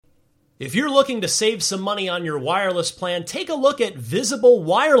If you're looking to save some money on your wireless plan, take a look at Visible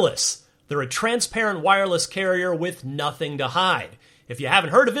Wireless. They're a transparent wireless carrier with nothing to hide. If you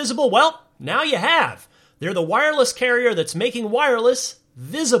haven't heard of Visible, well, now you have. They're the wireless carrier that's making wireless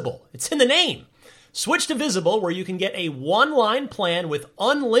visible. It's in the name. Switch to Visible, where you can get a one-line plan with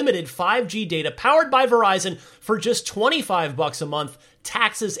unlimited 5G data powered by Verizon for just $25 a month,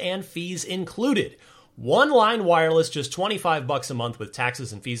 taxes and fees included. One-line wireless, just $25 a month with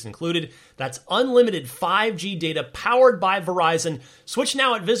taxes and fees included. That's unlimited 5G data powered by Verizon. Switch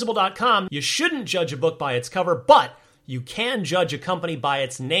now at Visible.com. You shouldn't judge a book by its cover, but you can judge a company by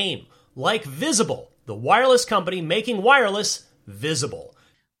its name, like Visible, the wireless company making wireless visible.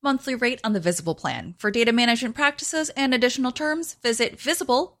 Monthly rate on the Visible plan. For data management practices and additional terms, visit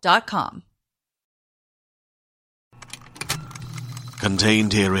Visible.com.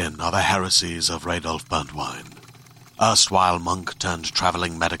 Contained herein are the heresies of Radolf Burntwine, erstwhile monk turned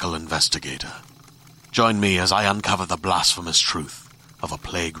traveling medical investigator. Join me as I uncover the blasphemous truth of a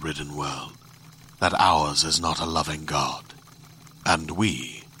plague-ridden world, that ours is not a loving God, and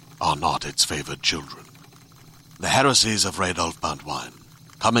we are not its favored children. The heresies of Radolf Burntwine,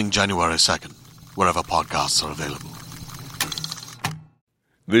 coming January 2nd, wherever podcasts are available.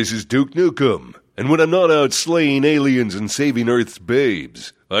 This is Duke Nukem, and when I'm not out slaying aliens and saving Earth's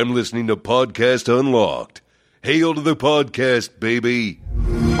babes, I'm listening to Podcast Unlocked. Hail to the podcast, baby!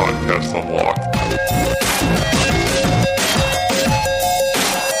 Podcast Unlocked.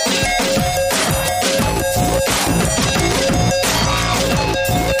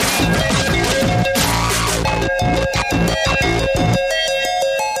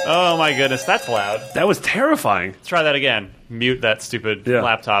 Oh my goodness, that's loud. That was terrifying. Let's try that again. Mute that stupid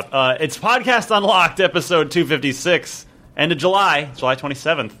laptop. It's Podcast Unlocked, episode 256, end of July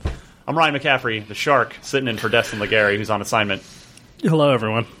 27th. I'm Ryan McCaffrey, the Shark, sitting in for Destin Legary, who's on assignment. Hello,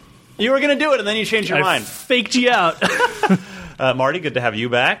 everyone. You were going to do it, and then you changed your mind. Faked you out. Marty, good to have you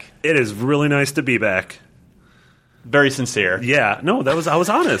back. It is really nice to be back. Very sincere. Yeah, no, I was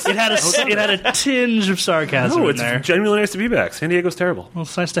honest. It had a tinge of sarcasm in there. It's genuinely nice to be back. San Diego's terrible. Well,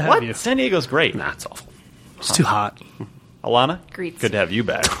 it's nice to have What? you. San Diego's great. Nah, it's awful. It's too hot. Alana? Greets. Good to have you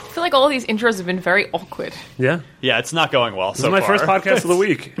back. I feel like all of these intros have been very awkward. Yeah. Yeah, it's not going well This so is my far. first podcast of the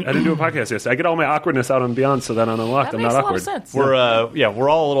week. I didn't do a podcast yesterday. I get all my awkwardness out on Beyond, so then on Unlocked, That I'm makes not a lot awkward. of sense. We're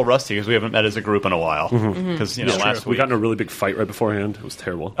all a little rusty because we haven't met as a group in a while. Because, last We week... got in a really big fight right beforehand. It was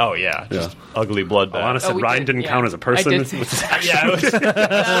terrible. Oh, yeah. Just ugly bloodbath. Alana said we Ryan did, didn't yeah. count as a person. I did say which is that. Yeah, it was...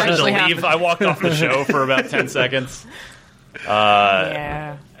 I had to leave. happened. I walked off the show for about 10 seconds.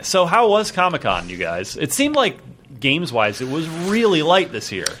 Yeah. So how was Comic-Con, you guys? It seemed like, games-wise, it was really light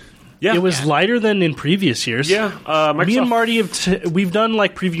this year. Yeah. It was lighter than in previous years. Yeah. Microsoft, Me and Marty we've done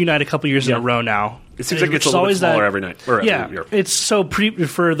like preview night a couple years in a row now. It seems like it's Which a little bit always smaller every night. Or Yeah, every year. it's so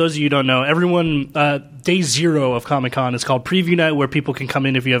for those of you who don't know, everyone day zero of Comic-Con is called preview night, where people can come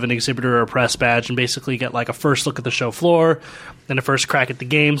in if you have an exhibitor or a press badge and basically get like a first look at the show floor and a first crack at the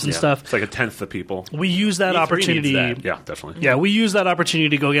games and stuff. It's like a tenth the people. We use that E3 opportunity. needs that. Yeah, definitely. Yeah, we use that opportunity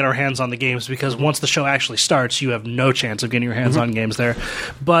to go get our hands on the games because once the show actually starts, you have no chance of getting your hands on games there.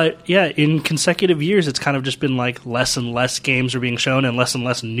 But yeah, in consecutive years, it's kind of just been like less and less games are being shown and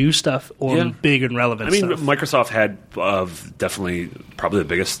less new stuff or big and relevant I mean, stuff. Microsoft had definitely probably the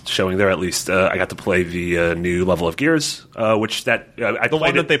biggest showing there. At least I got to play the new level of Gears, which I The played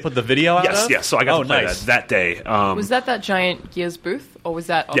one that they put the video out of? Yes. So I got to play nice. that day. Was that giant Gears booth, or was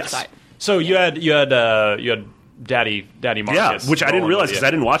that Yes. offsite? So you had Daddy Marcus. Which I didn't rolling realize with because you.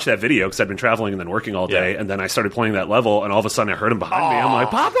 I didn't watch that video because I'd been traveling and then working all day, and then I started playing that level, and all of a sudden I heard him behind me. I'm like,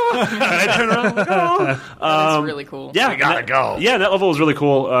 Papa! And I turn around, I'm like, oh. That's really cool. Yeah, gotta go. Yeah, that level was really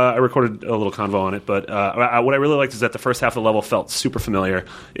cool. I recorded a little convo on it, but what I really liked is that the first half of the level felt super familiar.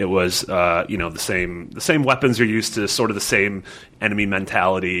 It was, the same weapons you're used to, sort of the same enemy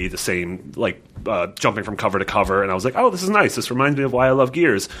mentality, the same jumping from cover to cover, and I was like, oh, this is nice. This reminds me of why I love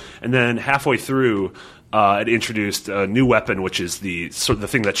Gears. And then halfway through, it introduced a new weapon, which is the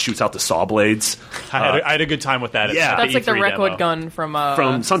thing that shoots out the saw blades. I had a good time with that. Yeah. That's like the E3 record demo. gun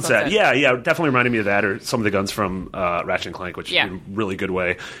from Sunset. Yeah, definitely reminded me of that, or some of the guns from Ratchet and Clank, which in a really good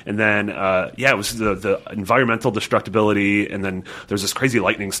way. And then, it was the environmental destructibility, and then there's this crazy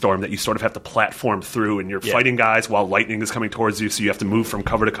lightning storm that you sort of have to platform through, and you're fighting guys while lightning is coming towards you, so you have to move from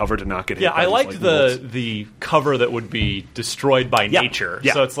cover to cover to not get hit. Yeah, by I these liked lightning bolts. the cover that would be destroyed by nature.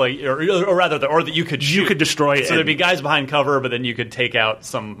 Yeah. So it's like, or rather, or that you could shoot. You could destroy it. So there'd be guys behind cover, but then you could take out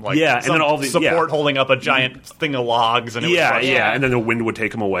some and then all the support holding up a giant thing of logs. And it was and then the wind would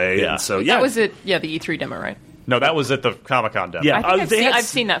take them away. Yeah. And so That was it. Yeah, the E3 demo, right? No, that was at the Comic-Con demo. Yeah, I think I've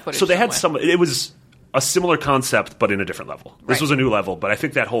seen that footage. So they had somewhere. some. It was a similar concept, but in a different level. This was a new level, but I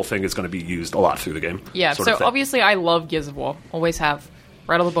think that whole thing is going to be used a lot through the game. Yeah, sort so of thing. obviously I love Gears of War. Always have.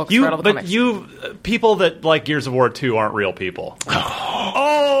 Read all the books, read all the comics. People that like Gears of War 2 aren't real people.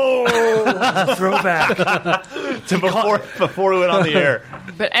 Oh! Throwback. Before we went on the air.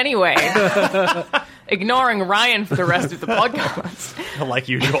 But anyway, ignoring Ryan for the rest of the podcast. Like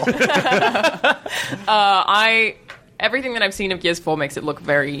usual. Everything that I've seen of Gears 4 makes it look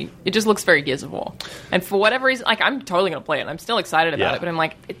it just looks very Gears of War. And for whatever reason, like, I'm totally going to play it. I'm still excited about it, but I'm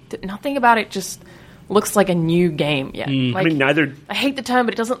like, nothing about it just looks like a new game yet. Like, I mean, neither... I hate the term,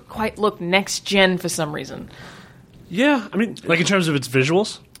 but it doesn't quite look next gen for some reason. Yeah, I mean... Like in terms of its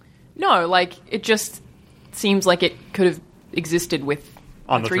visuals? No, like, it just seems like it could have existed with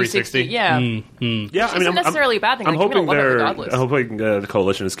on the 360. Yeah. Yeah, Which isn't necessarily a bad thing. I'm hoping regardless. I'm hoping the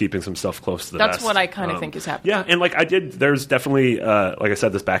coalition is keeping some stuff close to the That's vest. what I kind of think is happening. Yeah, and like there's definitely, like I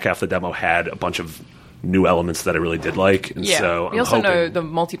said, this back half of the demo had a bunch of new elements that I really did like. And so we also know the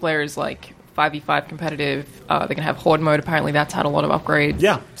multiplayer is like 5v5 competitive. They're going to have Horde mode. Apparently that's had a lot of upgrades.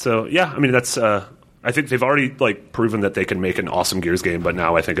 Yeah, so yeah, I mean, that's, I think they've already like proven that they can make an awesome Gears game, but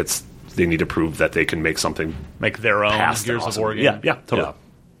now I think they need to prove that they can make something. Make their own past Gears awesome. of War game. Yeah, totally. Yeah.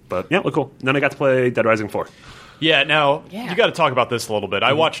 But yeah, look cool. And then I got to play Dead Rising 4. Yeah, now, you got to talk about this a little bit.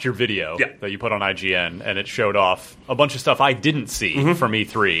 I watched your video Yeah. that you put on IGN, and it showed off a bunch of stuff I didn't see from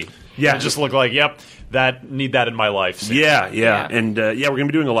E3. Yeah. It just looked like, need that in my life. soon. Yeah. And we're going to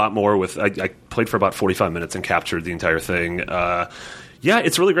be doing a lot more with... I played for about 45 minutes and captured the entire thing. Yeah,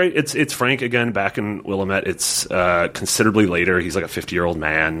 it's really great. It's Frank again back in Willamette. It's considerably later. He's like a 50-year-old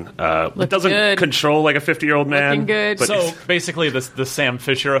man. Doesn't good. control like a 50-year-old man. Looking good. But So basically, the Sam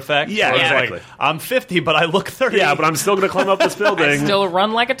Fisher effect. Yeah, where it's exactly. Like, I'm 50, but I look 30. yeah, but I'm still going to climb up this building. Still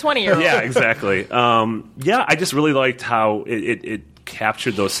run like a 20-year-old. Yeah, exactly. I just really liked how it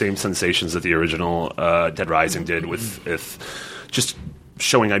captured those same sensations that the original Dead Rising did with just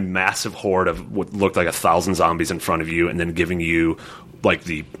showing a massive horde of what looked like 1,000 zombies in front of you and then giving you like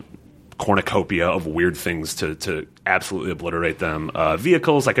the cornucopia of weird things to absolutely obliterate them.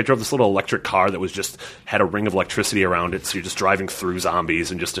 Vehicles, like I drove this little electric car that was just had a ring of electricity around it, so you're just driving through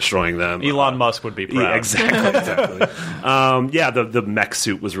zombies and just destroying them. Elon Musk would be proud. Yeah, exactly. The mech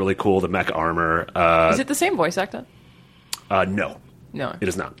suit was really cool, the mech armor. Is it the same voice actor? No. No. It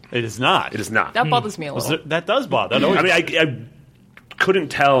is not. It is not. It is not. That bothers me a little. That does bother. That always I mean, I couldn't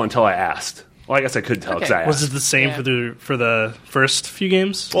tell until I asked. Well, I guess I could tell because I asked. Was it the same Yeah. for the first few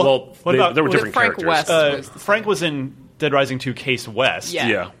games? Well, what about there were with different Frank characters. West? Frank was in Dead Rising 2 Case West.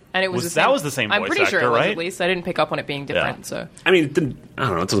 Yeah. And it was, Was- the same, that was the same I'm voice pretty sure actor, it was, right? at least. I didn't pick up on it being different, Yeah. so... I mean, I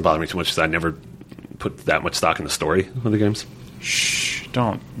don't know. It doesn't bother me too much because I never put that much stock in the story of the games. Shh,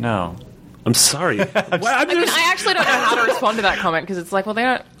 don't. No. I'm sorry. I actually don't know how to respond to that comment, because it's like, well,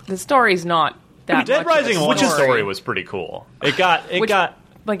 the story's not that Dead much of a Rising 1's story. story was pretty cool. It got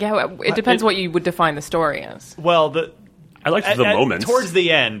Like, it depends what you would define the story as. well. I liked the moments. Towards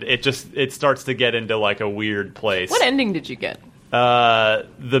the end. It starts to get into like a weird place. What ending did you get? The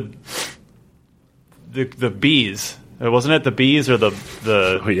bees. Wasn't it the bees or the?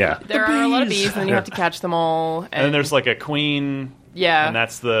 Oh, yeah. There are a lot of bees, and then you have to catch them all. And then there's like a queen. Yeah. And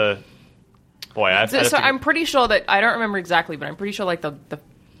that's the. Boy, So I'm pretty sure that I don't remember exactly, but I'm pretty sure like the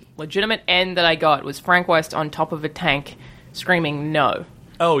legitimate end that I got was Frank West on top of a tank screaming no.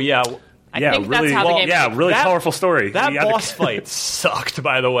 Oh yeah. I think that's how the game. Yeah, really That- powerful story. That You had to- boss fight sucked,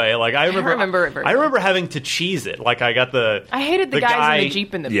 by the way. Like I remember it very I remember having to cheese it. Like I got the. I hated the guys in the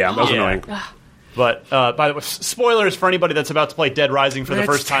Jeep in the Yeah, that was Yeah. annoying. But by the way, spoilers for anybody that's about to play Dead Rising for the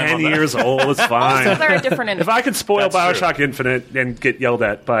It's first time. 10 on that. years old. It's fine. Also, they're a different ending. If I could spoil That's true. Bioshock Infinite and get yelled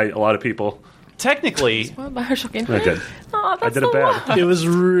at by a lot of people, Technically, Well, Bioshock I Infinite. did. Oh, that's I did it the bad. worst. It was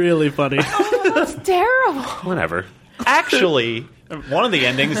really funny. That's terrible. Whatever. actually, one of the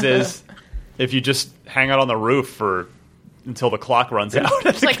endings is if you just hang out on the roof until the clock runs out.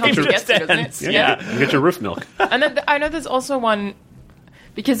 It's like Hunger just gets it, isn't ends. it? You get your roof milk. And then I know there's also one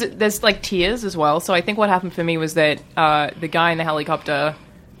because there's like tiers as well. So I think what happened for me was that the guy in the helicopter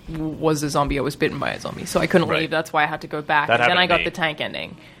was a zombie or was bitten by a zombie, so I couldn't Right. leave. That's why I had to go back. That And then I happened to got me. the tank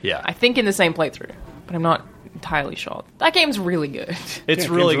ending. Yeah. I think in the same playthrough, but I'm not entirely sure. That game's really good. It's Yeah, really game's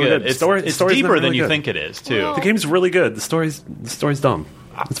really good. good. It's, Story- it's story's deeper not than really you good. think it is, too. Well- The game's really good. The story's dumb.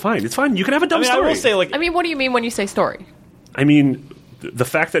 It's fine. It's fine. You can have a dumb I mean, I story. will say, like, I mean, what do you mean when you say story? I mean, the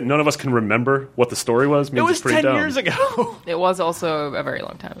fact that none of us can remember what the story was it means was it's pretty 10 dumb. years ago. It was also a very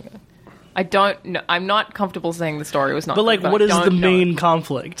long time ago. I don't know. I'm not comfortable saying the story was not. But like, good, what I is don't the know. main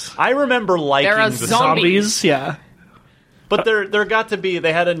conflict? I remember liking There are the zombies. Zombies, yeah. But there got to be.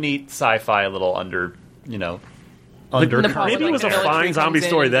 They had a neat sci-fi little undercurrent. Maybe it was a military fine comes zombie in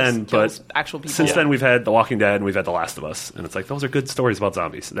story and then, just kills but actual people. since then we've had The Walking Dead and we've had The Last of Us, and it's like those are good stories about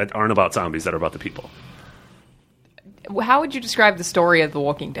zombies that aren't about zombies, that are about the people. How would you describe the story of The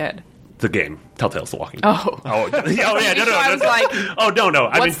Walking Dead? The game, Telltale's The Walking Dead. Oh. Oh, yeah, no. I was like, oh, no.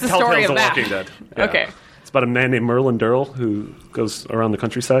 I mean, what's the story Telltale's The of that? Walking Dead. Yeah. Okay. It's about a man named Merlin Durrell who goes around the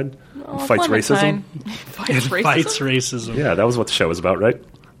countryside and fights racism. Fights racism? Fights racism. Yeah, that was what the show was about, right?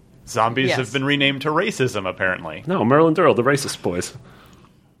 Zombies Yes. have been renamed to racism, apparently. No, Merlin Durrell, the racist boys.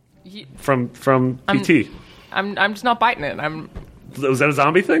 From PT. I'm just not biting it. Was that a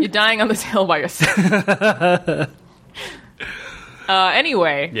zombie thing? You're dying on this hill by yourself.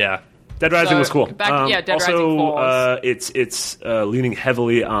 Anyway. Yeah. Dead Rising So, was cool. Dead also, Rising falls. It's leaning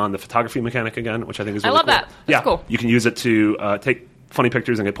heavily on the photography mechanic again, which I think is really love cool. that. That's cool. You can use it to take funny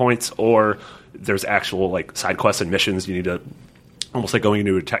pictures and get points, or there's actual like side quests and missions. You need to almost like going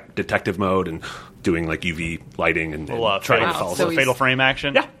into a detective mode and doing like UV lighting and trying to follow. so stuff. Fatal Frame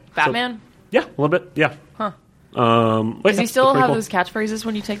action? Yeah. Batman? Yeah, a little bit. Yeah. Huh. Does Does he still have those catchphrases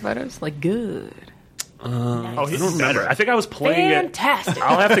when you take photos? Like, good. Oh, I don't remember. I think I was playing Fantastic. it.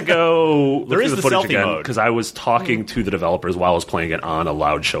 I'll have to go look There through is the the footage selfie again mode. because I was talking to the developers while I was playing it on a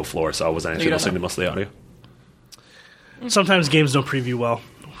loud show floor, so I wasn't actually don't listening know. to most of the audio. Sometimes games don't preview well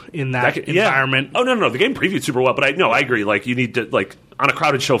in that environment. Oh no, the game previewed super well, but I agree. Like you need to on a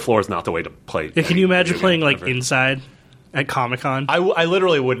crowded show floor is not the way to play. Yeah, can you imagine video playing game like ever. inside at Comic-Con? I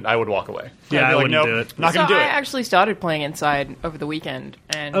literally wouldn't. I would walk away. Yeah, I'd be I like, wouldn't nope, do it. not So going to do I it. actually started playing inside over the weekend,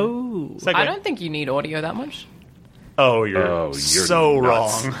 and Segue. I don't think you need audio that much. Oh, you're so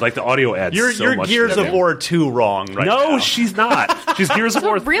nuts. wrong. Like the audio adds You're so much. Gears to of it. War 2 wrong right now. No, she's not. She's Gears of It's a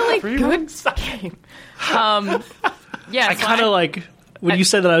War. really good game. Yeah, I kind of like when you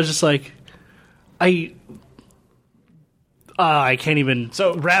said that. I was just like, I can't even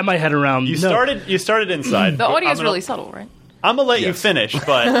wrap my head around. You started inside. the audio I'm is gonna- really subtle, right? I'm gonna let you Yes. finish,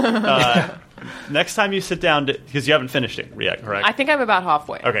 but next time you sit down, because you haven't finished it yet, correct? I think I'm about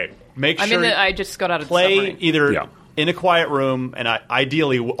halfway. Okay, make I sure mean, I just got out of the play submarine. either in a quiet room and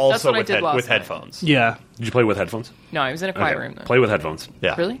ideally also what I did last with night. headphones. Yeah. Did you play with headphones? No, I was in a quiet Okay. room though. Play with headphones.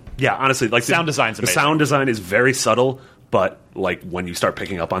 Yeah. Really? Yeah, honestly, like Sound design's the amazing. sound design is very subtle, but like when you start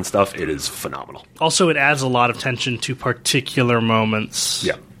picking up on stuff, it is phenomenal. Also, it adds a lot of tension to particular moments.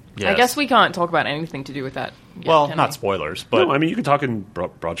 Yeah. I guess we can't talk about anything to do with that. Yet, Well, can not we? spoilers, but No, I mean you can talk in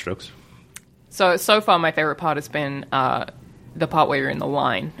broad strokes. So far, my favorite part has been the part where you're in the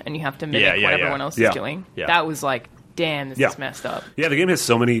line and you have to mimic Yeah, what yeah. everyone else Yeah. is doing. Yeah. That was like, damn, this Yeah. is messed up. Yeah, the game has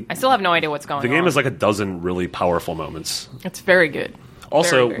so many. I still have no idea what's going on. The game has like a dozen really powerful moments. It's very good.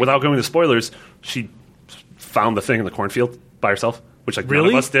 Also, Very, very without going to spoilers, she found the thing in the cornfield by herself, which like none Really?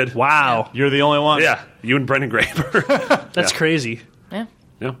 of us did. Wow. you're the only one. Yeah, you and Brendan Graber. That's Yeah. crazy. Yeah.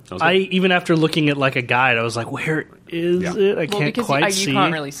 Yeah, that was I good. even after looking at like a guide, I was like, "Where is Yeah. it? I Well, can't because quite you see."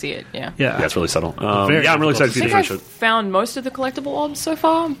 can't really see it. Yeah. Yeah. Yeah, it's really subtle. Very Yeah, I'm really difficult excited to to I see think the I've finish it. found most of the collectible orbs so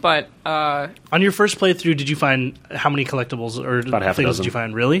far, but On your first playthrough, did you find how many collectibles or About half a things dozen. did you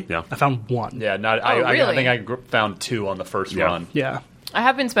find? Really? Yeah. I found one. Yeah, not. Oh, I really? think I found 2 on the first Yeah. run. Yeah. I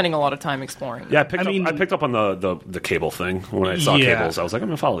have been spending a lot of time exploring. Yeah, I I picked up on the cable thing when I saw Yeah. cables. I was like, I'm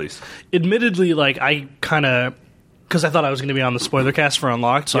gonna follow these. Admittedly, like I kind of because I thought I was going to be on the spoiler cast for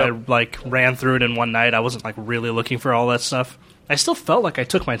Unlocked, so Yep. I like ran through it in one night. I wasn't like really looking for all that stuff. I still felt like I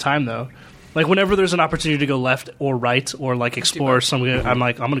took my time though. Like whenever there's an opportunity to go left or right or like explore some, I'm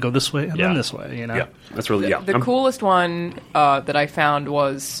like I'm going to go this way and then this way. You know. Yeah, that's really The coolest one that I found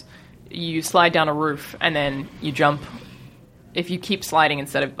was you slide down a roof and then you jump. If you keep sliding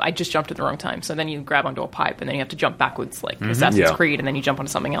instead of... I just jumped at the wrong time. So then you grab onto a pipe and then you have to jump backwards like Assassin's Yeah. Creed, and then you jump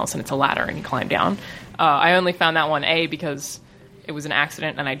onto something else and it's a ladder and you climb down. I only found that one, because it was an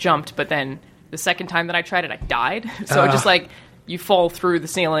accident and I jumped, but then the second time that I tried it, I died. So just like... You fall through the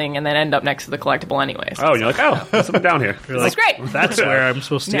ceiling and then end up next to the collectible anyways. Oh, and you're like, oh, there's something down here. It's great. That's where I'm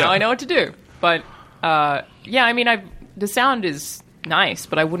supposed to. Now I know what to do. But yeah, I mean, the sound is nice,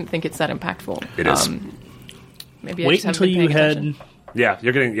 but I wouldn't think it's that impactful. It is. Maybe I Wait just haven't until been you paying head. attention. Yeah,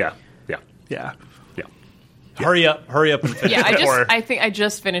 you're getting Yeah. yeah. Hurry up and finish Yeah, it. I think I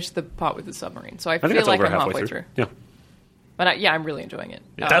just finished the part with the submarine, so I I think feel it's like over I'm halfway through. Yeah. But yeah, I'm really enjoying it.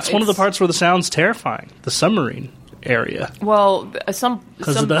 That's one of the parts where the sound's terrifying. The submarine area. Well, some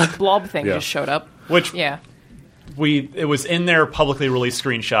of the- blob thing Yeah. just showed up. Which Yeah. it was in their publicly released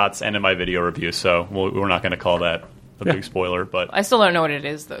screenshots and in my video review, so we're not going to call that a big spoiler. But I still don't know what it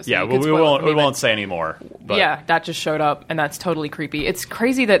is, though. So yeah, you could we spoil it won't for me, we but- won't say any more. But Yeah, that just showed up, and that's totally creepy. It's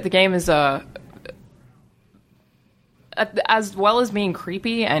crazy that the game is as well as being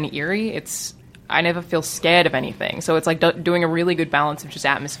creepy and eerie. It's I never feel scared of anything. So it's like doing a really good balance of just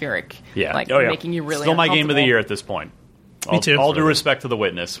atmospheric. Yeah. Like making you really Still my game of the uncomfortable. year at this point. Me too. All due respect to The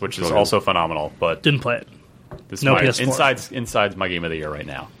Witness, which is also phenomenal, but Didn't play it. this No is PS4. Inside's my game of the year right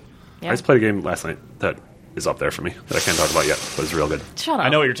now. Yeah. I just played a game last night that is up there for me that I can't talk about yet, but it's real good. Shut up. I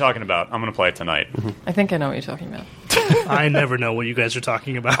know what you're talking about. I'm going to play it tonight. I think I know what you're talking about. I never know what you guys are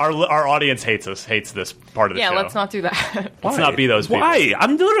talking about. Our audience hates this part of the Yeah, show. let's not do that. Let's not be those people. Why?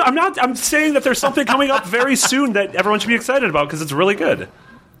 I'm saying that there's something coming up very soon that everyone should be excited about because it's really good.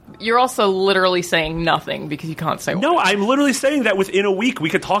 You're also literally saying nothing because you can't say what. No, I'm literally saying that within a week we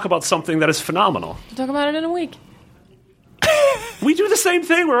could talk about something that is phenomenal. We'll talk about it in a week. We do the same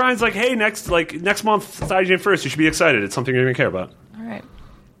thing where Ryan's like, "Hey, next month, it's IGN First. You should be excited. It's something you're going to care about." All right.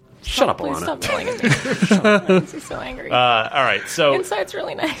 Shut up, Please Alana. stop yelling at me. Makes me so angry. All right, so Insight's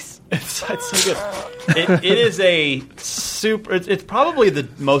really nice. it's so good. It is a super. It's probably the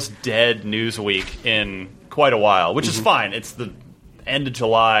most dead news week in quite a while, which is fine. It's the end of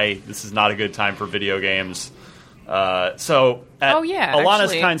July. This is not a good time for video games. So, at Alana's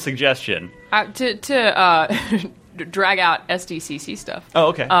actually, kind suggestion. To drag out SDCC stuff. Oh,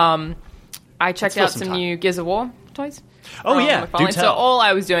 okay. I checked fill out some some time. new Gears of War toys. Oh, yeah. McFarlane. Do So tell. all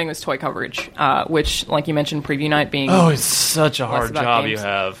I was doing was toy coverage, which, like you mentioned, preview night being. Oh, it's such a less hard about job games. you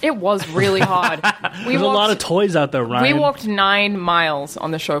have. It was really hard. There's a lot of toys out there, Ryan. We walked 9 miles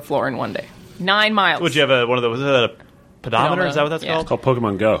on the show floor in one day. 9 miles. Would you have one of those? Was it a pedometer? Is that what that's Yeah. called? It's called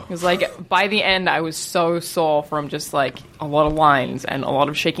Pokemon Go. It was like, by the end, I was so sore from just like a lot of lines and a lot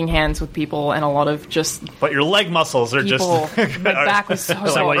of shaking hands with people and a lot of just But your leg muscles are people. just. My back was so Is that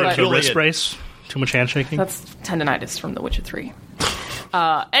sore. why you have but- the wrist brace? Too much handshaking? That's tendonitis from The Witcher 3.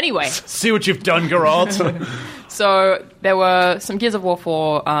 Anyway, See what you've done, Geralt. so there were some Gears of War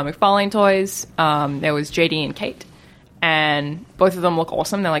 4 McFarlane toys. There was JD and Kate. And both of them look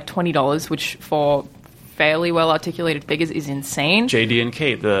awesome. They're like $20, which for fairly well-articulated figures is insane. JD and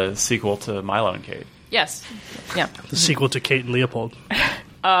Kate, the sequel to Milo and Kate. Yes. Yeah. The sequel to Kate and Leopold.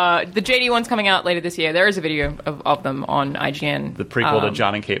 The JD one's coming out later this year. There is a video of them on IGN. The prequel to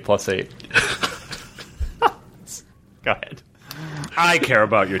John and Kate plus 8. Go ahead. I care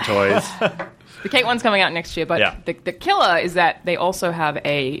about your toys. The Kate one's coming out next year, but Yeah. the killer is that they also have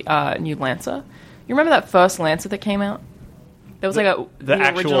a new Lancer. You remember that first Lancer that came out? There was like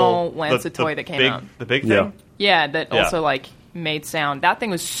the original Lancer toy that came out. The big thing? Yeah. Yeah, that Yeah. also like made sound. That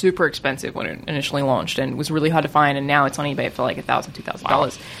thing was super expensive when it initially launched and was really hard to find, and now it's on eBay for like $1,000,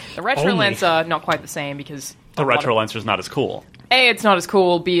 $2,000. The Retro Only. Lancer, not quite the same because The Retro Lancer's not as cool. A, it's not as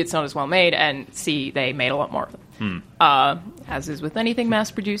cool, B, it's not as well made, and C, they made a lot more of them. As is with anything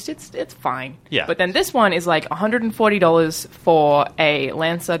mass-produced, it's fine. Yeah. But then this one is like $140 for a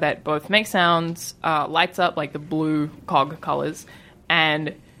Lancer that both makes sounds, lights up like the blue cog colors,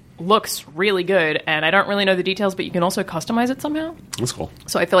 and looks really good. And I don't really know the details, but you can also customize it somehow. That's cool.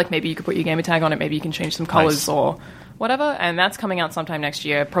 So I feel like maybe you could put your gamer tag on it, maybe you can change some colors Nice. or whatever, and that's coming out sometime next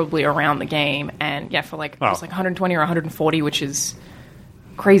year, probably around the game. And yeah, for like, it was like 120 or 140, which is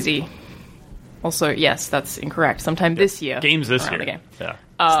crazy. Also, yes, that's incorrect. Sometime this year. Games this around year. the game. Yeah.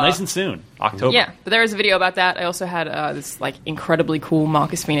 It's nice and soon. October. Yeah, but there is a video about that. I also had this like incredibly cool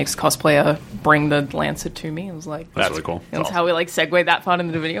Marcus Phoenix cosplayer bring the Lancer to me. It was like That's really cool. That's how we like segued that part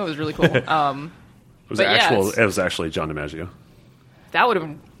into the video. It was really cool. It was But yeah, it was actually John DiMaggio. That would have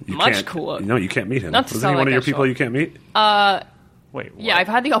been You much can't- cooler. No, you can't meet him. Not to Wasn't sound he one like of your that, people sure. you can't meet? Wait, what? Yeah, I've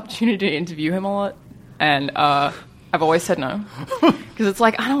had the opportunity to interview him a lot, and I've always said no because it's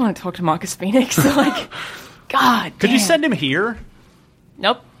like I don't want to talk to Marcus Phoenix. Like, God, Could you damn. send him here?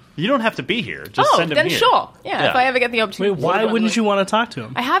 Nope. You don't have to be here. Just send him then here. sure. Yeah, if I ever get the opportunity. Wait, why wouldn't you want to talk to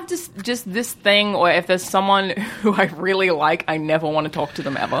him? I have just this thing, or if there's someone who I really like, I never want to talk to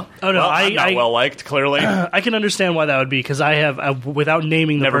them ever. Oh no, Well, I'm not well liked, clearly. I can understand why that would be because I have, without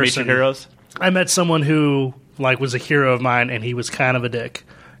naming the Never meet person, your heroes. I met someone who like was a hero of mine, and he was kind of a dick,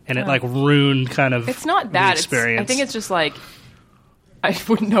 and it like ruined kind of It's not the that. experience. I think it's just like I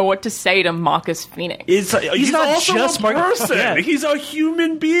wouldn't know what to say to Marcus Phoenix. He's not also just a Marcus- person. Yeah. He's a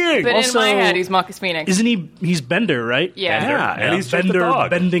human being. But also- in my head, he's Marcus Phoenix. Isn't he? He's Bender, right? Yeah. Yeah, and he's Jake the Bender,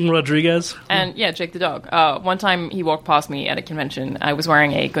 dog. Bending Rodriguez. And yeah, Jake the dog. One time he walked past me at a convention. I was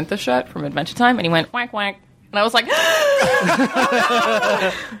wearing a Gunther shirt from Adventure Time, and he went whack whack, and I was like,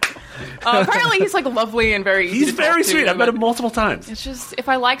 apparently he's like lovely and very. easy He's to talk very to, sweet. I've met but him multiple times. It's just if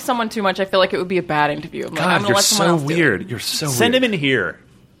I like someone too much, I feel like it would be a bad interview. I'm like, I'm God, gonna you're let someone so else do it. weird. You're so Send weird. him in here.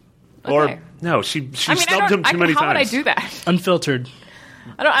 Okay. Or No, she I mean, snubbed him too many how times. would I do that? Unfiltered.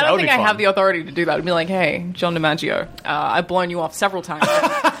 I don't would think be I fun. have the authority to do that. I'd be like, hey, John DiMaggio, I've blown you off several times.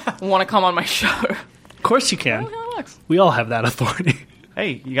 Want to come on my show? Of course you can. How it works. We all have that authority.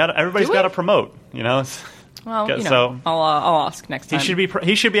 Hey, everybody's got to promote. Well, so I'll ask next time.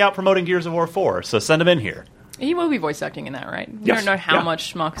 He should be out promoting Gears of War 4. So send him in here. He will be voice acting in that, right? We Yes. don't know how Yeah.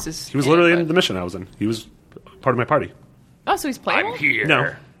 much Marcus is. He was literally in the mission I was in. He was part of my party. Oh, so he's playable?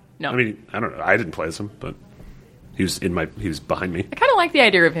 No. No. I mean, I don't know. I didn't play as him, but he was behind me. I kind of like the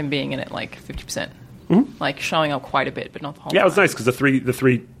idea of him being in it, like 50%, like showing up quite a bit, but not the whole. Yeah, it was time. nice because the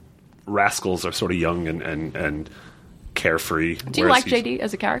three rascals are sort of young and carefree. Do you like JD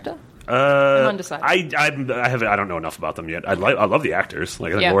as a character? I'm undecided. I don't know enough about them yet. I love the actors.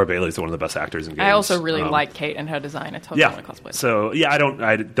 Like I think Laura Bailey's one of the best actors in games. I also really like Kate and her design. I totally want to cosplay. So I don't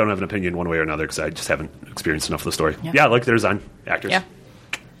have an opinion one way or another because I just haven't experienced enough of the story. Yeah, I like their design, actors. Yeah.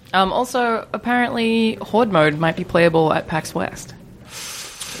 Also, apparently, Horde mode might be playable at PAX West.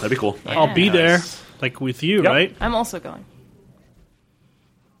 That'd be cool. Yeah. I'll be there, like with you, right? I'm also going.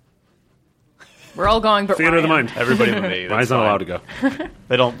 We're all going, but Theater of the Ryan. mind. Everybody but me. Ryan's not allowed to go.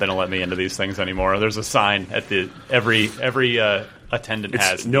 They don't let me into these things anymore. There's a sign at every attendant It's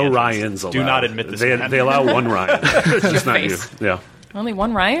has. no the Ryans allowed. Do not admit this. They allow one Ryan. It's just not you. face. Yeah. Only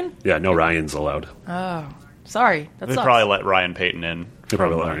one Ryan? Yeah, no Ryans allowed. Oh, sorry. That They sucks. probably let Ryan Payton in. They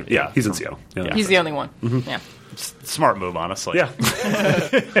probably let Ryan. Yeah, he's in Seattle. Yeah. He's the only one. Yeah. Smart move, honestly. Yeah.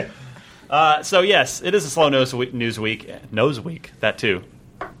 So yes, it is a slow news week. Nose week. That too.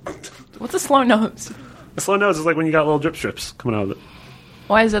 What's a slow nose? A slow nose is like when you got little drip strips coming out of it.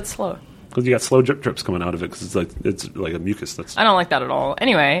 Why is that slow? Because you got slow drip drips coming out of it because it's like a mucus. That's I don't like that at all.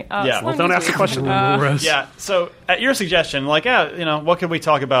 Anyway, Yeah, slow well, don't news ask the week. question. Gross. Yeah. So at your suggestion, like, what can we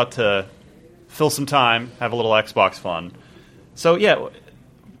talk about to fill some time, have a little Xbox fun? So yeah,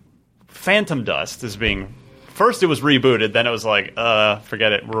 Phantom Dust is being. First, it was rebooted. Then it was like,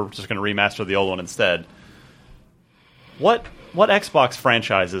 forget it. We're just going to remaster the old one instead. What Xbox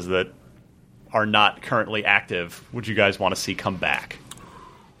franchises that are not currently active would you guys want to see come back?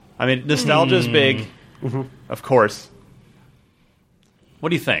 I mean, nostalgia is big, of course. What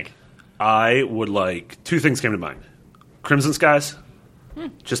do you think? I would like two things came to mind. Crimson Skies,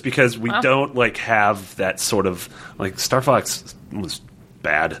 just because we don't like have that sort of like Star Fox was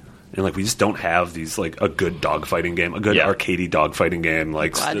bad. And like we just don't have these like a good dogfighting game, a good arcadey dogfighting game.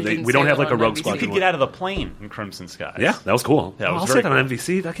 Like we don't have like a Rogue You Squadron. could get out of the plane in Crimson Skies. Yeah, that was cool. Yeah, it was I'll very say that on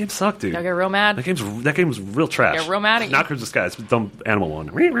MVC. That game sucked, dude. Y'all get real mad. That game was real trash. Get real mad at you. Not Crimson Skies, but dumb animal one.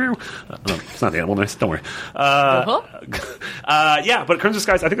 No, it's not the animal nice. Don't worry. Yeah, but Crimson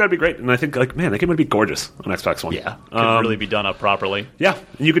Skies, I think that'd be great. And I think like man, that game would be gorgeous on Xbox One. Yeah, could really be done up properly. Yeah,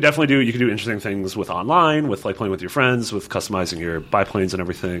 and you could definitely do interesting things with online, with like playing with your friends, with customizing your biplanes and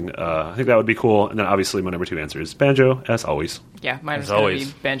everything. I think that would be cool. And then obviously my number 2 answer is Banjo, as always. Yeah, mine was As going always.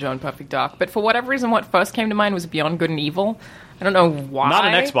 to be Banjo and Perfect Dark. But for whatever reason, what first came to mind was Beyond Good and Evil. I don't know why. Not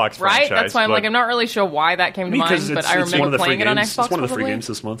an Xbox right? franchise, That's why I'm but- like, I'm not really sure why that came to Because mind, but I it's one of remember the free playing it on games. Xbox. It's one of the free probably. games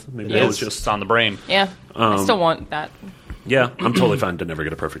this month. Maybe It that was is. just It's on the brain. Yeah, I still want that. yeah. I'm totally fine to never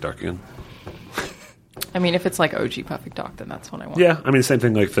get a Perfect Dark again. I mean, if it's like OG Perfect Dark, then that's what I want. Yeah, I mean, same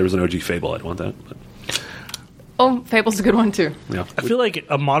thing. Like if there was an OG Fable, I'd want that. But, Oh, Fable's a good one too, yeah, I feel like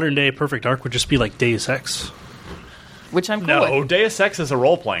a modern day Perfect Dark would just be like Deus Ex. which I'm cool No, with. Deus Ex is a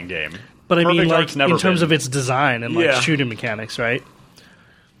role playing game. But I mean, Perfect like Dark's never in terms been. of its design and like Yeah. shooting mechanics, right?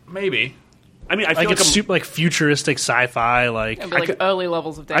 Maybe. I mean, I feel Like like it's super, like futuristic sci-fi. Like It'd be like early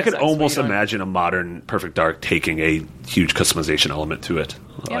levels of Deus I could Ex where almost you don't- imagine a modern Perfect Dark taking a huge customization element to it,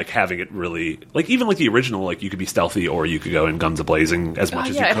 Yeah. like having it really, like even like the original, like you could be stealthy or you could go in guns a-blazing as much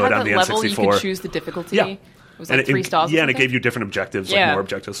as you it could had on that the level. You N64. could choose the difficulty. Yeah. It was like 3 stars. or Yeah, and it something. gave you different objectives, Yeah. like more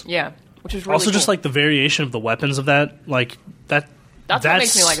objectives. Yeah, which is really also just cool. like the variation of the weapons of that, like that. That's what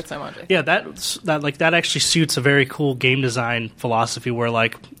makes me like it so much. Yeah, that actually suits a very cool game design philosophy where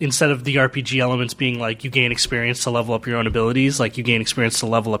like instead of the RPG elements being like you gain experience to level up your own abilities, like you gain experience to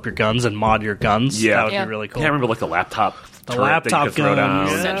level up your guns and mod your guns. Yeah. That would Yeah. be really cool. Yeah, I remember like the laptop, The turret that laptop you could throw gun, down.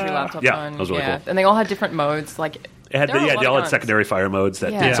 yeah. Sentry laptop Yeah, gun. that was really cool. And they all had different modes. Like It had, there were a yeah, lot they all of had guns. secondary fire modes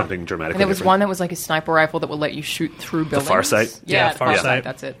that Yeah. did something dramatically And there was different. one that was like a sniper rifle that would let you shoot through buildings. Farsight? Yeah, Yeah, Farsight.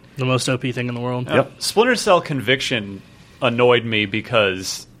 That's it. The most OP thing in the world. Yep. Splinter Cell Conviction annoyed me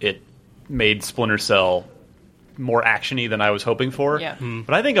because it made Splinter Cell more actiony than I was hoping for. Yeah.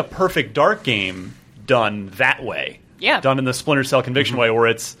 But I think a Perfect Dark game done that way, Yeah. done in the Splinter Cell Conviction way, where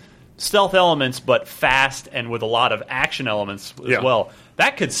it's stealth elements but fast and with a lot of action elements as Yeah. well,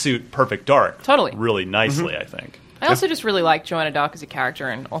 that could suit Perfect Dark Totally. really nicely, I think. I also just really like Joanna Dark as a character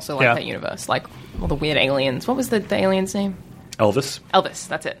and also like Yeah. that universe. Like all the weird aliens. What was the alien's name? Elvis. Elvis,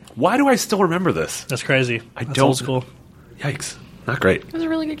 that's it. Why do I still remember this? That's crazy. I That's don't- old school. Yikes. Not great. It was a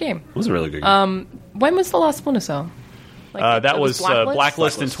really good game. It was a really good game. When was the last Splinter Cell? Like, that was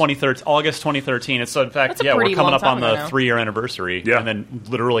Blacklist in 2013, August 2013. It's, so in fact, we're coming up on the 3-year anniversary, and then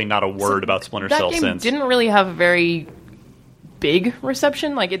literally not a word about Splinter Cell since. That game didn't really have a very big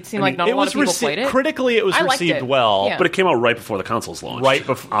reception. Like, it seemed like not a lot of people played it. Critically, it was received well. Yeah. But it came out right before the consoles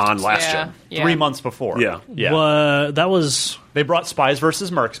launched. On last gen. 3 months before. Yeah. That was... They brought Spies vs.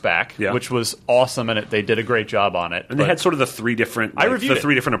 Mercs back, which was awesome, and they did a great job on it. And they had sort of the three different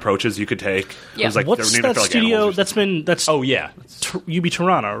approaches you could take. Yeah. It was like, what's that studio UB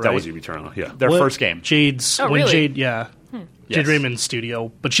Toronto, right? That was UB Toronto, yeah. Their first game. Jade's... Oh, really? Jade Raymond's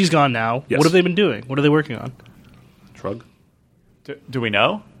studio, but she's gone now. Yes. What have they been doing? What are they working on? Shrug. Do we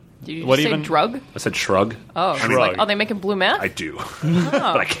know? Did you just say drug? I said Shrug. Oh, Shrug. Like, are they making blue math? I do.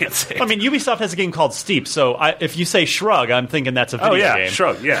 But I can't say it. I mean, Ubisoft has a game called Steep, so if you say Shrug, I'm thinking that's a video game.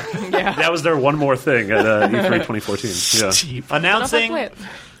 Shrug, yeah. That was their one more thing at E3 2014. Steep. Announcing...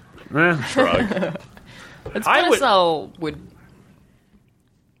 Shrug. Splinter Cell would...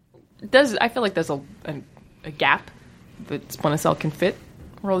 I feel like there's a gap that Splinter Cell can fit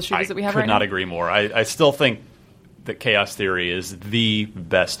for all the shooters that we have right now. I could not agree more. I still think that Chaos Theory is the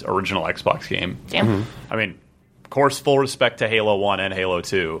best original Xbox game. Damn. I mean, of course, full respect to Halo 1 and Halo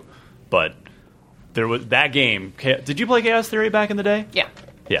 2, but there was that game. Did you play Chaos Theory back in the day? Yeah.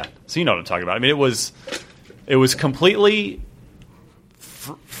 Yeah. So you know what I'm talking about. I mean, it was completely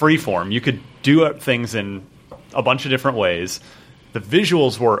freeform. You could do things in a bunch of different ways. The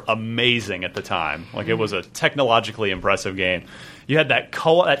visuals were amazing at the time. Like, it was a technologically impressive game. You had that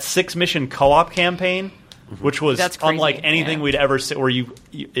 6-mission co-op campaign, which was unlike anything we'd ever seen, where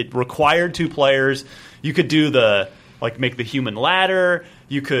it required 2 players. You could do make the human ladder.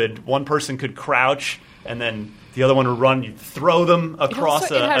 One person could crouch, and then the other one would run. You'd throw them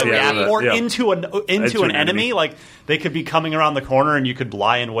across a gap or into an enemy. Like, they could be coming around the corner, and you could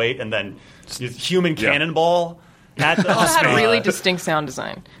lie in wait, and then human cannonball. It also had really distinct sound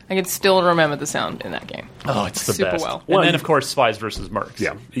design. I can still remember the sound in that game. Oh, it's the super best. Well. And then, of course, Spies vs. Mercs.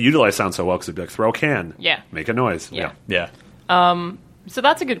 Yeah. It utilized sound so well because it'd be like, throw a can. Yeah. Make a noise. Yeah. So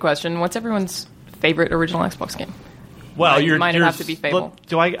that's a good question. What's everyone's favorite original Xbox game? Well, mine would have to be Fable.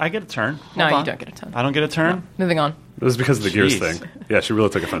 Do I get a turn? No, you don't get a turn. I don't get a turn? No. Moving on. It was because of the Gears thing. Yeah, she really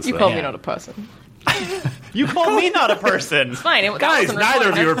took offense to that. You called me not a person. You called me not a person. It's fine. Guys, neither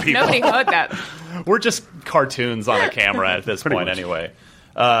of you are people. Nobody heard that. We're just cartoons on a camera at this point, anyway.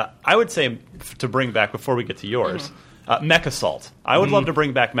 I would say, to bring back, before we get to yours, Mech Assault. I would love to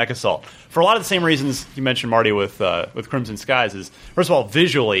bring back Mech Assault. For a lot of the same reasons you mentioned, Marty, with Crimson Skies, is, first of all,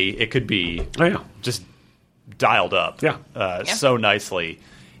 visually, it could be just dialed up so nicely.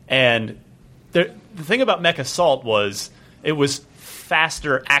 And the thing about Mech Assault was, it was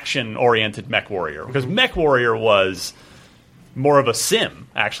faster, action-oriented Mech Warrior. Because Mech Warrior was more of a sim,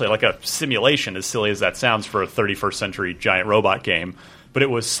 actually, like a simulation, as silly as that sounds for a 31st century giant robot game. But it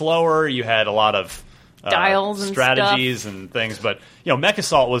was slower. You had a lot of dials and strategies and things. But Mech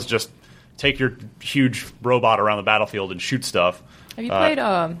Assault was just take your huge robot around the battlefield and shoot stuff. Have you played?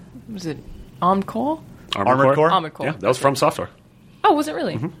 Was it Armored Core? Armored Core. Armored Core. Yeah, that was from Software. Oh, was it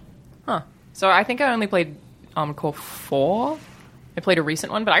really? Huh. So I think I only played Armored Core 4. I played a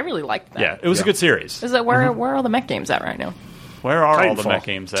recent one, but I really liked that. Yeah, it was a good series. Is that where are all the mech games at right now? Where are all the mech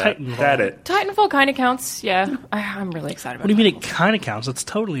games at? Titanfall kind of counts, yeah. I'm really excited about it. What do you mean it kind of counts? It's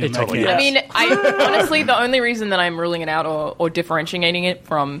totally a mech game. I mean, honestly, the only reason that I'm ruling it out or differentiating it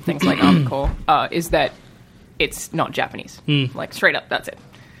from things like Armored Core is that it's not Japanese. Like, straight up, that's it.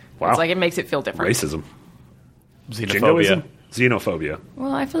 Wow. It's like, it makes it feel different. Racism. Xenophobia. Xenophobia.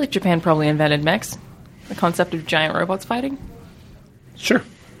 Well, I feel like Japan probably invented mechs. The concept of giant robots fighting. Sure.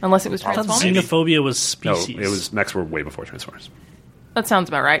 Unless it was I thought Transformers. xenophobia was species. No, it was mechs were way before Transformers. That sounds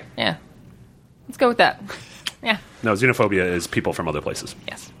about right, yeah. Let's go with that. Yeah. No, xenophobia is people from other places.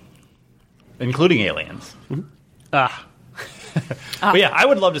 Yes. Including aliens. But yeah, I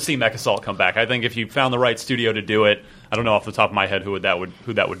would love to see Mech Assault come back. I think if you found the right studio to do it, I don't know off the top of my head who that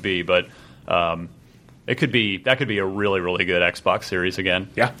would be, but that could be a really, really good Xbox series again.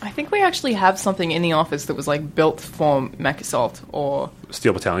 Yeah. I think we actually have something in the office that was like built for Mech Assault or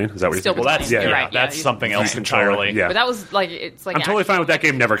Steel Battalion. Is that what Steel you're thinking? Battalion. Well, that's something else entirely. Yeah. But that was like I'm totally fine with that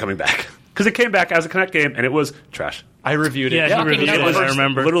game never coming back because it came back as a Kinect game and it was trash. I reviewed it. Yeah, he reviewed it. I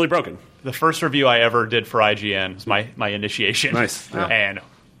remember. Literally broken. The first review I ever did for IGN was my initiation. Nice. Yeah. And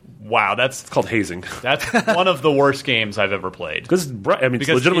wow, it's called hazing. That's one of the worst games I've ever played. Because it's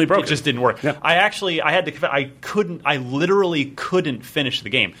legitimately broken. It just didn't work. Yeah. I literally couldn't finish the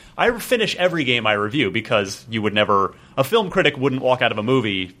game. I finish every game I review because a film critic wouldn't walk out of a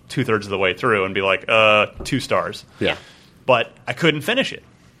movie 2/3 of the way through and be like, 2 stars. Yeah. But I couldn't finish it.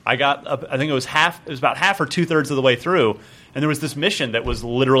 I think it was about half or 2/3 of the way through, and there was this mission that was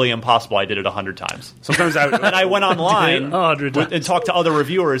literally impossible. I did it 100 times. Sometimes and I went online 100 times. and talked to other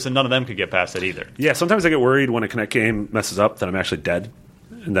reviewers, and none of them could get past it either. Yeah, sometimes I get worried when a Kinect game messes up that I'm actually dead.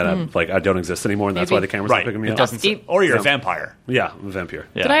 And that I don't exist anymore, and that's Maybe. why the camera's not picking me It up. doesn't, or you're a So- vampire. Yeah, I'm a vampire.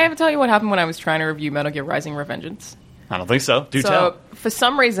 Yeah. Did I ever tell you what happened when I was trying to review Metal Gear Rising: Revengeance? I don't think so. Do So tell. for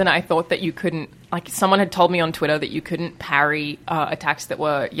some reason, I thought that you couldn't. Like someone had told me on Twitter that you couldn't parry attacks that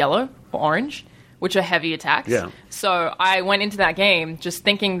were yellow or orange, which are heavy attacks. Yeah. So I went into that game just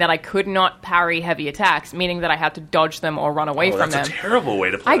thinking that I could not parry heavy attacks, meaning that I had to dodge them or run away from That's them. a terrible way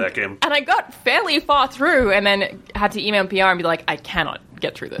to play that game. And I got fairly far through, and then had to email PR and be like, I cannot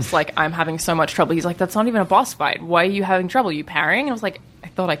get through this. Like, I'm having so much trouble. He's like, that's not even a boss fight. Why are you having trouble? You parrying? And I was like, I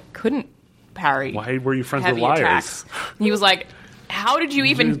thought I couldn't parry. Why were you friends with heavy liars? attacks. And he was like, how did you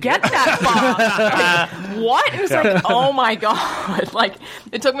even get that far? Like, what? It was like, oh my god. Like,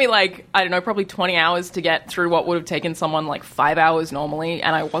 it took me like, I don't know, probably 20 hours to get through what would have taken someone like 5 hours normally,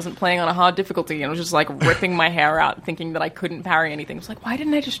 and I wasn't playing on a hard difficulty, and I was just like ripping my hair out thinking that I couldn't parry anything. It was like, why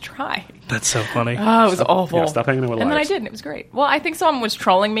didn't I just try? That's so funny. Oh, it was awful. Yeah, stop hanging out with And then I liars. did, and it was great. Well, I think someone was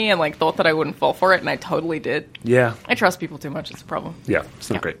trolling me and like thought that I wouldn't fall for it, and I totally did. Yeah. I trust people too much, it's a problem. Yeah, it's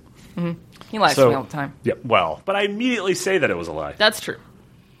not great. He lies to me all the time. Yeah. Well, But I immediately say that it was a lie. That's true.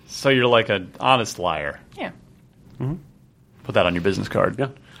 so you're like an honest liar. Yeah. Put that on your business card. Yeah.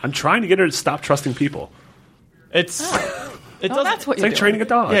 I'm trying to get her to stop trusting people. It's it Oh, doesn't. that's what It's you're like doing. training a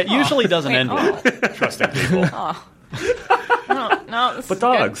dog. Yeah, it usually doesn't Wait, end well. Trusting people. No, this But is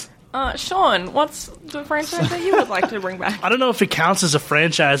dogs. good. Sean, what's the franchise that you would like to bring back? I don't know if it counts as a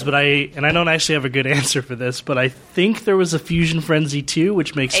franchise, but I don't actually have a good answer for this, but I think there was a Fusion Frenzy 2,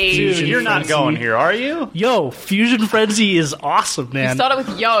 which makes Hey. Fusion Dude, you're not Frenzy- going here, are you? Yo, Fusion Frenzy is awesome, You man. started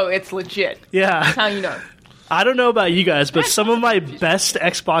with yo, it's legit. Yeah. That's how you know. I don't know about you guys, but some of my best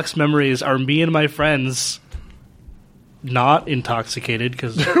Xbox memories are me and my friends not intoxicated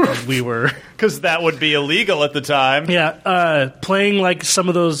because we were Because that would be illegal at the time. playing like some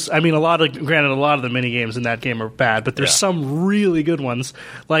of those. I mean, a lot of the mini games in that game are bad, but there's some really good ones.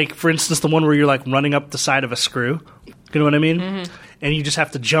 Like for instance, the one where you're like running up the side of a screw. You know what I mean? And you just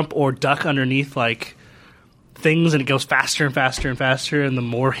have to jump or duck underneath like things, and it goes faster and faster and faster, and the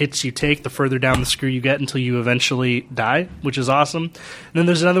more hits you take, the further down the screw you get until you eventually die, which is awesome. And then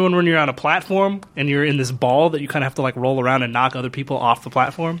there's another one when you're on a platform and you're in this ball that you kind of have to like roll around and knock other people off the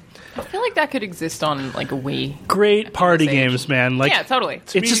platform. I feel like that could exist on like a Wii. Great party this age. games, man. Like, Yeah, totally.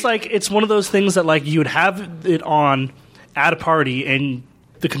 It's just like it's one of those things that like you would have it on at a party and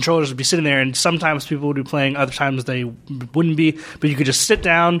the controllers would be sitting there, and sometimes people would be playing, other times they wouldn't be, but you could just sit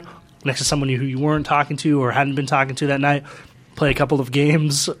down next to someone who you weren't talking to or hadn't been talking to that night, play a couple of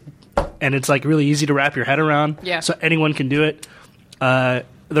games, and it's like really easy to wrap your head around. Yeah. So anyone can do it.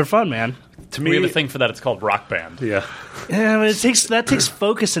 They're fun, man. To We me, have a thing for that. It's called Rock Band. yeah. Yeah, but that takes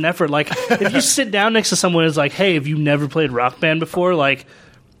focus and effort. Like if you sit down next to someone who's like, "Hey, have you never played Rock Band before?" Like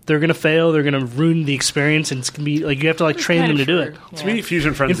they're gonna fail. They're gonna ruin the experience, and it's gonna be like you have to like train them to do it. To me, Fusion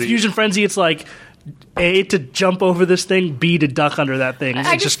In Frenzy. Fusion Frenzy, it's like A, to jump over this thing, B, to duck under that thing.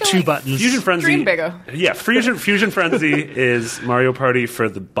 I It's just just feel two like buttons. Fusion Frenzy. Dream bigger. Yeah, Fusion Frenzy is Mario Party for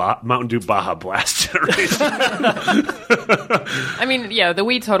the Mountain Dew Baja Blast generation. I mean, yeah, the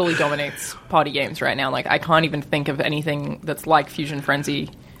Wii totally dominates party games right now. Like, I can't even think of anything that's like Fusion Frenzy.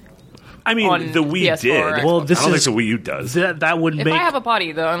 I mean, On the Wii PS4 or did. Xbox. Well, this I don't is think the Wii U does. that would If make I have a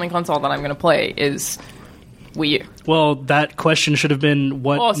party, the only console that I'm going to play is Wii U. well. That question should have been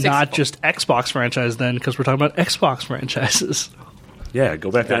what, Well, not 64. just Xbox franchise then, because we're talking about Xbox franchises. Yeah,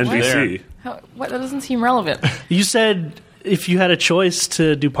 go back to NBC. What? That doesn't seem relevant. You said if you had a choice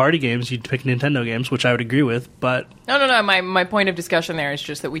to do party games, you'd pick Nintendo games, which I would agree with. But No. My point of discussion there is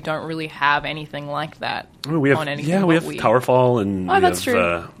just that we don't really have anything like that I mean, we have on anything. we but have Wii. Towerfall and Oh, we that's have,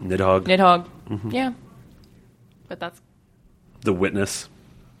 true. Nidhogg, Nidhogg. Yeah. But that's The Witness,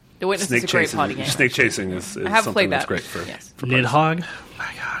 The Witness Snake is a great chasing. party game. Snake chasing is I have something played that's that. great for. Yes. for parties. Nidhogg, my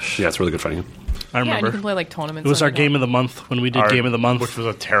gosh, Yeah, it's a really good fighting game. I Yeah, and remember. you can play like tournaments. It was on our Nidhogg. game of the month when we did Game of the Month. Which was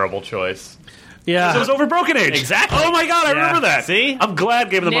a terrible choice. Yeah, It was over Broken Age. Exactly. Oh my god, I Yeah. remember that. See? I'm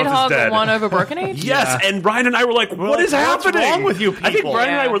glad Game of the Month is Nidhogg dead. won over Broken Age? Yes, and Ryan and I were like, "What is like, what's happening? wrong with you I think people? Ryan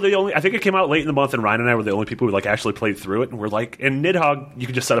and I Yeah. were the only. I think it came out late in the month, and Ryan and I were the only people who like actually played through it. And we're like, in Nidhogg, you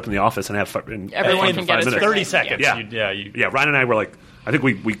can just set up in the office and have fun. Everyone In can get a 30 turn. seconds. Yeah. You Yeah, Ryan and I were like, I think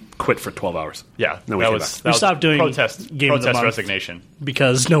we quit for 12 hours. Yeah, Then we that came was back. that was stopped doing protest Game of the Month. resignation.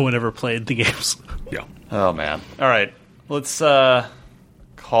 because no one ever played the games. Yeah. Oh man! All right, let's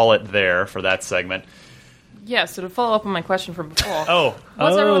call it there for that segment. Yeah, so to follow up on my question from before. Oh,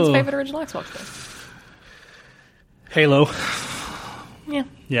 What's everyone's Oh. favorite original Xbox game? Halo.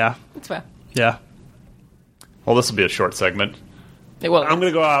 Yeah. That's fair. Yeah. Well, this will be a short segment. It will. I'm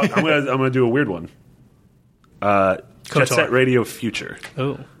going to go out. I'm going to do a weird one. Jet Set Radio Future.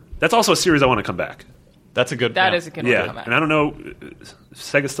 Oh. That's also a series I want to come back. That's a good. That is a good one to come back. And I don't know,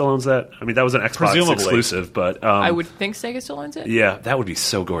 Sega still owns that. I mean, that was an Xbox Presumably. exclusive, but I would think Sega still owns it. yeah, that would be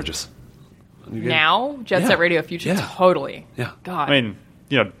so gorgeous. Now, Jet Yeah. Set Radio Future, Yeah. totally. Yeah. God. I mean,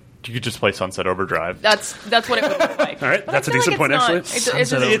 you could just play Sunset Overdrive. That's what it would look like. All right, But that's I a feel decent like point, it's actually. not- It's Sunset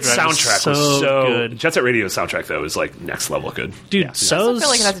just- Its Overdrive is soundtrack was so so good. Jet Set Radio's soundtrack though is like next level good. Dude, I still feel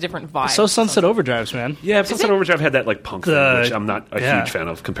like it has a different vibe. So Sunset Overdrives, man. Yeah, Sunset Overdrive had that like punk thing, which I'm not a yeah. huge fan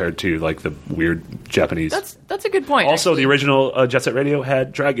of compared to like the weird Japanese. That's a good point. Also, actually. the original Jet Set Radio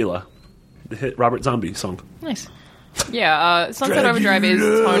had Dragula, the hit Robert Zombie song. Nice. Yeah, Sunset Overdrive is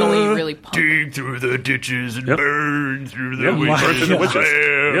tonally really punk. Dig through the ditches and Yep. burn through the Yep. witches. Burn through the witches.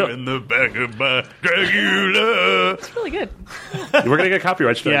 Slam Yep. in the back of my Dragula. It's really good. We're gonna get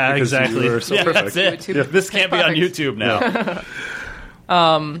copyright strike. Yeah, because exactly. You were so Yeah, perfect. that's it. Yeah. This can't be on Perfect. YouTube now.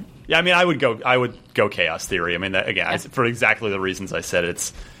 Yeah, I mean, I would go Chaos Theory. I mean, that, again, for exactly the reasons I said.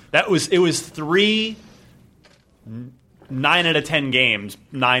 It was 3 9 out of 10 games,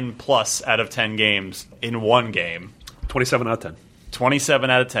 9+ out of 10 games in one game. 27 out of 10. 27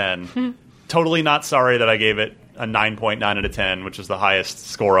 out of 10. Totally not sorry that I gave it a 9.9 out of 10, which is the highest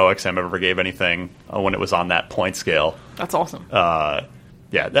score OXM ever gave anything when it was on that point scale. That's awesome.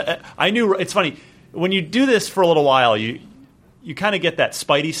 I knew. It's funny when you do this for a little while. You kind of get that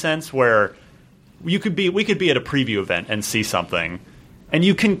Spidey sense where we could be at a preview event and see something, and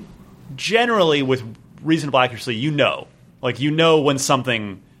you can generally, with reasonable accuracy, when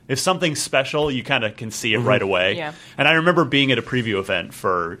something. If something's special, you kind of can see it right away. Yeah. And I remember being at a preview event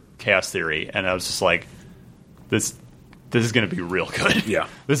for Chaos Theory, and I was just like, "This is going to be real good. Yeah.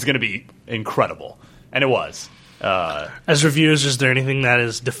 This is going to be incredible," and it was. As reviewers, is there anything that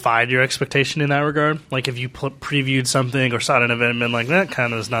has defied your expectation in that regard? Like, if you previewed something or saw it at an event and been like, that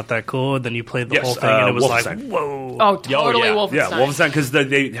kind of is not that cool, and then you played the Yes, whole thing and it was like, Wolfenstein. whoa. Oh, totally yeah. Wolfenstein. Yeah, Wolfenstein, because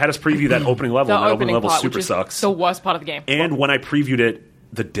they had us preview that opening level, The and that opening opening level part, super which is sucks. the worst part of the game. And when I previewed it,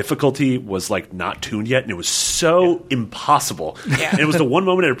 the difficulty was like not tuned yet, and it was so impossible. Yeah. And it was the one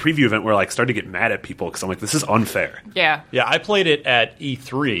moment at a preview event where I like started to get mad at people because I'm like, this is unfair. Yeah. Yeah, I played it at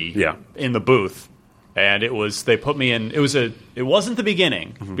E3 Yeah. in the booth, and they put me in. It wasn't the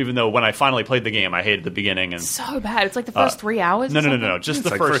beginning, even though when I finally played the game, I hated the beginning. And So bad. It's like the first 3 hours. no, or something. just It's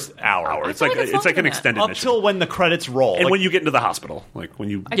the like first hour. It's feel like like it's it's like longer an than that. extended Up mission. till when the credits roll. And Like, when you get into the hospital, like when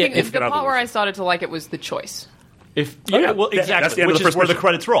you I think if the get out of part where I mission. started to like it was the choice. yeah. well, That's exactly, the end of which the is first where the mission.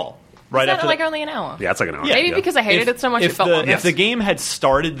 credits roll. Right Is that after like that. only an hour? Yeah, it's like an hour. Maybe Yeah. because I hated it so much, it felt long. If the game had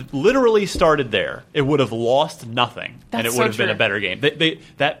literally started there, it would have lost nothing, and That's it so would have been true. a better game.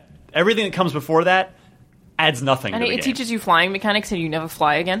 That everything that comes before that adds nothing And to the it game. teaches you flying mechanics, and you never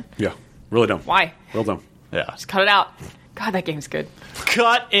fly again. Yeah, really dumb. Why? Real dumb. Yeah. Just cut it out. God, that game's good.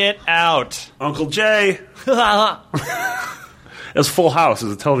 Cut it out. Uncle Jay. It was Full House. It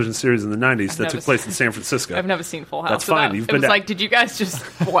was a television series in the 90s that never took place in San Francisco. I've never seen Full House. That's so fine. that- You've it been was to- like, did you guys just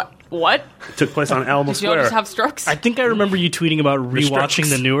what? What? It took place on Alamo Did you all Square. just have strokes? I think I remember you tweeting about rewatching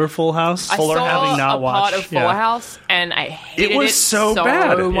the newer Full House. I Fuller saw having not a watched. part of Full yeah. House, and I hated It was so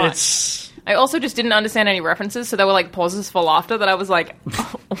bad. much. It's I also just didn't understand any references, so there were like pauses for laughter that I was like,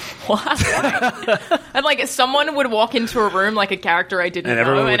 what? And like someone would walk into a room like a character I didn't And know,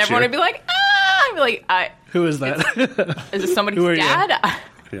 everyone would and everyone cheer. would be like, ah! I'd be like, who is that? is this somebody's Who are you? dad?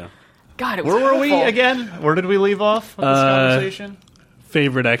 Yeah. God, it was Where were we awful. again? Where did we leave off of this conversation?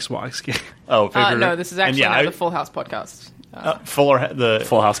 Favorite Xbox game? Oh, favorite. No, this is and actually yeah, not the Full House podcast. Fuller. The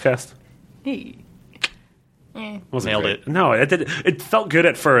Full House cast. Hey. Wasn't Nailed great. it. No, it did. It felt good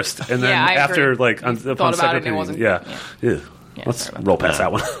at first, and then Yeah, I after, agree. like, You upon thought about second it and it opinion, wasn't- yeah. yeah. Yeah. Let's sorry about roll past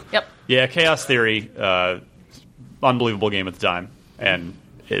that one. Yep. Yeah, Chaos Theory, unbelievable game at the time, and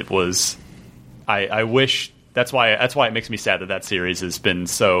it was. I wish that's why it makes me sad that series has been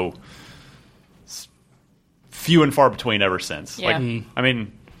so few and far between ever since. Yeah. Like, I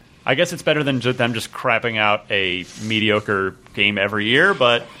mean, I guess it's better than them just crapping out a mediocre game every year,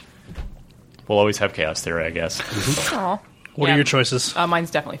 but we'll always have Chaos Theory, I guess. Aw. What Yeah. are your choices?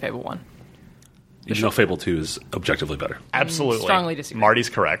 Mine's definitely Fable 1. Even though Fable 2 is objectively better. Absolutely, Strongly disagree. Marty's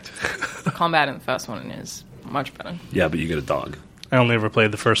correct. The combat in the first one is much better. Yeah, but you get a dog. I only ever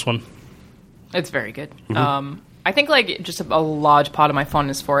played the first one. It's very good. I think like just a large part of my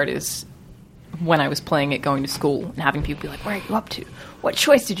fondness for it is when I was playing it, going to school and having people be like, "Where are you up to? What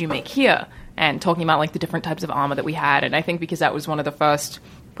choice did you make here?" And talking about like the different types of armor that we had. And I think because that was one of the first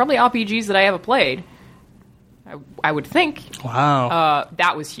probably RPGs that I ever played, I would think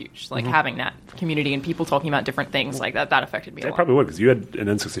that was huge. Like having that community and people talking about different things like that affected me a It lot. probably would, because you had an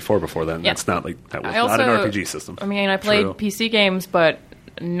N64 before then. Yeah. That's not like that was I also, not an RPG system. I mean, I played True. PC games, but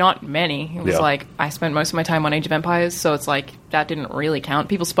not many. It was like I spent most of my time on Age of Empires, so it's like that didn't really count.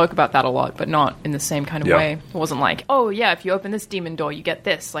 People spoke about that a lot, but not in the same kind of way. It wasn't like, oh yeah, if you open this demon door, you get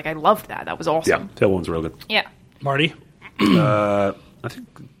this. Like I loved that. That was awesome. Yeah, Tail 1's real good. Yeah. Marty? I think,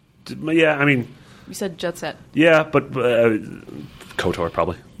 yeah, I mean, You said Jet Set. yeah, but KOTOR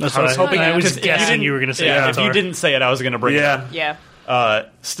probably. That's I was what hoping I was because guessing you were going to say. Yeah, if KOTOR. you didn't say it, I was going to bring it up. Yeah. Yeah.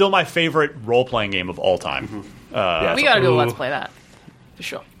 Still my favorite role-playing game of all time. Yeah, We so- got to do a Ooh. Let's Play that. For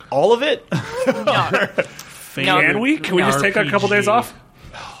sure. All of it? No. Can we? Can we just take a couple days off?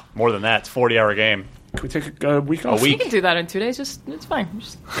 More than that. It's a 40-hour game. Can we take a week off? You can do that in 2 days. Just it's fine.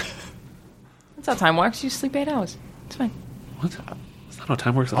 That's how time works. You sleep 8 hours. It's fine. What? That's not how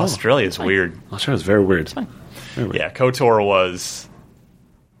time works at all. Australia's weird. Australia's very weird. It's fine. Very weird. Yeah, KOTOR was...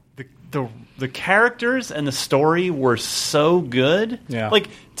 The characters and the story were so good. Yeah. Like,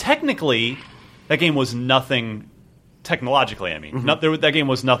 technically, that game was nothing... Technologically, I mean. That game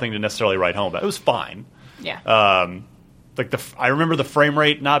was nothing to necessarily write home about. It was fine. Yeah. I remember the frame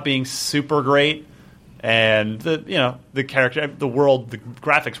rate not being super great, and the character, the world, the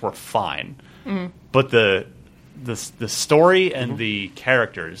graphics were fine, but the story and the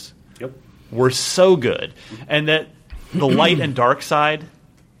characters were so good, and that the light and dark side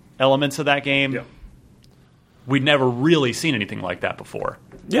elements of that game, we'd never really seen anything like that before,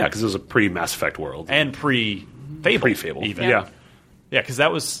 Yeah, because it was a pre-Mass Effect world. and pre-Fable, Pre-Fable. even, Yeah. because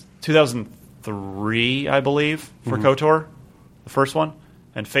that was 2003, I believe, for KOTOR, the first one,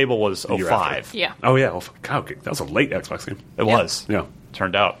 and Fable was year 05. after. Yeah. Oh, yeah. Oh, God, that was a late Xbox game. It was. Yeah.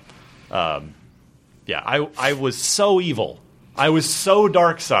 Turned out. I was so evil. I was so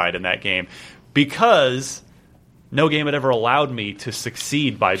dark side in that game because no game had ever allowed me to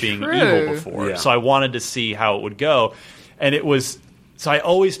succeed by being True. evil before. Yeah. So I wanted to see how it would go. And it was... So I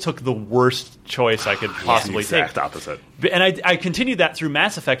always took the worst choice I could possibly the exact take. opposite. And I continued that through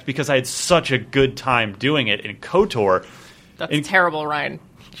Mass Effect because I had such a good time doing it in KOTOR. That's terrible, Ryan.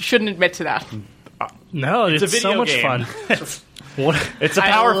 You shouldn't admit to that. No, it's a video so much game. fun. What, It's a I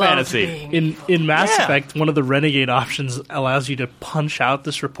power love fantasy. being- in Mass Yeah. Effect, one of the Renegade options allows you to punch out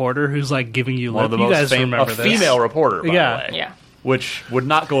this reporter who's like giving you One lip. of the You most guys remember a this? female reporter, by Yeah. the way. Yeah. Which would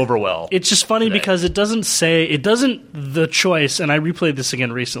not go over well. It's just funny today. because it doesn't the choice, and I replayed this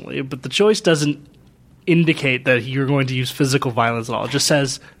again recently, but the choice doesn't indicate that you're going to use physical violence at all. It just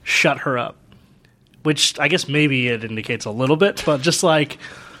says, shut her up. Which I guess maybe it indicates a little bit, but just like,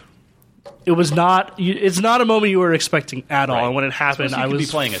 it was not, it's not a moment you were expecting at all. Right. And when it happened, Especially I you could was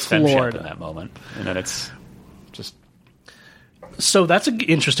be playing as Fem Shep floored. in that moment, and then it's just So that's an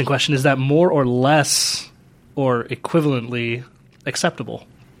interesting question. Is that more or less or equivalently acceptable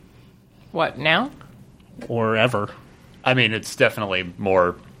What, now? or ever? I mean, it's definitely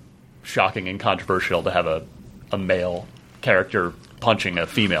more shocking and controversial to have a male character punching a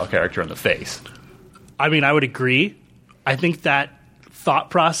female character in the face. I mean, I would agree. I think that thought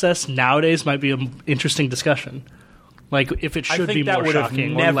process nowadays might be an interesting discussion. Like, if it I should think be that more would have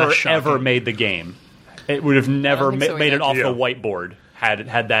shocking or never less shocking. ever made the game. It would have never think so made it either. off Yeah. the whiteboard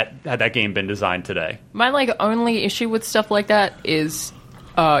had that game been designed today. My only issue with stuff like that is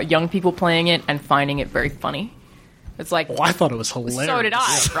young people playing it and finding it very funny. It's like, Oh, I thought it was hilarious. so did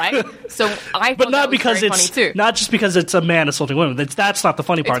I, right? So I But thought that not was because very it's funny too. not just because it's a man assaulting women. That's not the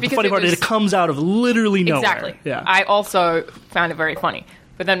funny part. The because funny it part is was- it comes out of literally nowhere. Exactly. Yeah. I also found it very funny.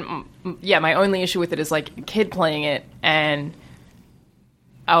 But then, my only issue with it is like a kid playing it and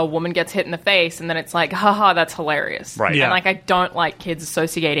a woman gets hit in the face, and then it's like, haha, that's hilarious. Right. Yeah. And like, I don't like kids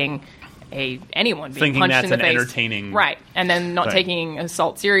associating anyone being Thinking punched that's in the an face. entertaining right? And then not thing. taking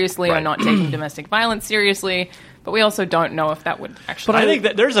assault seriously or Right. not taking domestic violence seriously. But we also don't know if that would actually. I think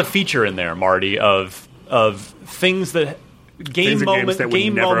that there's a feature in there, Marty, of things that game Things in games that would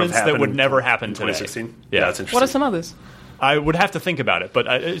game never have moments that happened would never in happen today. 2016? Yeah, that's interesting. What are some others? I would have to think about it, but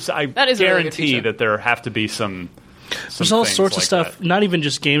I That is a really good guarantee feature. that there have to be some. There's all things sorts of like stuff, that. not even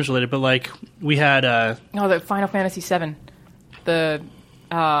just games related, but like we had Oh, the Final Fantasy VII. The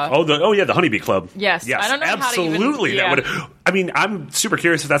the Honeybee Club. Yes. Yes, I don't know how to even- absolutely. yeah. That would. I mean, I'm super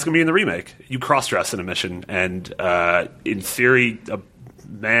curious if that's going to be in the remake. You cross-dress in a mission, and in theory, a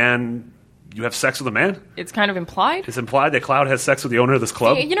man. You have sex with a man. it's kind of implied. It's implied that Cloud has sex with the owner of this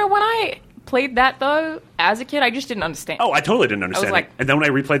club. You know, when I played that though as a kid, I just didn't understand. Oh, I totally didn't understand like- it. And then when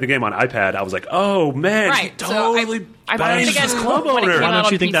I replayed the game on iPad, I was like, "Oh man, he right. totally so I bangs played it this again club when it owner." came Why out don't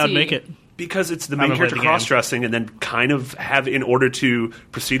on you think that would PC. make it? Because it's the I main haven't played character the game. cross-dressing, and then kind of in order to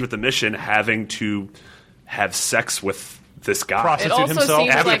proceed with the mission, having to have sex with this guy. Prostitute also himself.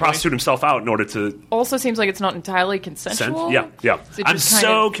 seems Have to like- prostitute himself out in order to Also seems like it's not entirely consensual. Yeah. So I'm just kind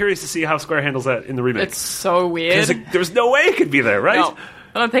so of- curious to see how Square handles that in the remake. It's so weird. There's no way it could be there, right? No,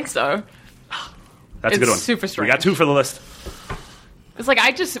 I don't think so. That's a It's good one. super strange. We got 2 for the list. It's like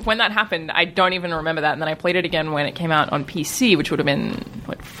when that happened, I don't even remember that. And then I played it again when it came out on PC, which would have been,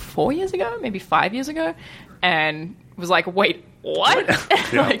 4 years ago? Maybe 5 years ago? And was like, wait, what?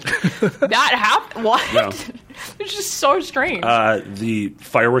 Like, that happened? What? Yeah. It's just so strange. The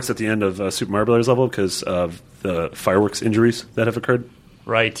fireworks at the end of Super Mario Brothers level because of the fireworks injuries that have occurred.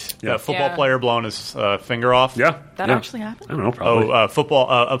 Right. Yeah. A football Yeah. player blown his finger off. Yeah. that yeah. actually happened? I don't know, probably. A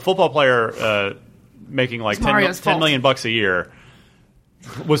football player making like It's Mario's $10 fault. million bucks a year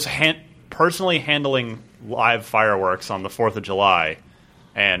was personally handling live fireworks on the 4th of July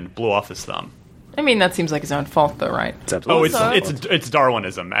and blew off his thumb. I mean, that seems like his own fault, though, right? It's Oh, absolutely it's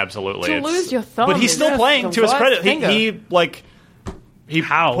Darwinism, absolutely. To It's- lose your thumb but he's is still playing. the To his worst credit, finger. he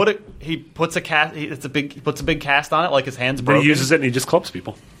How? puts a cast. He puts a big cast on it, like his hands Then broken. he uses it and he just clubs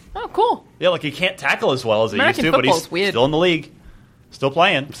people. Oh, cool. Yeah, like he can't tackle as well as he American used to, but football's he's weird. still in the league, still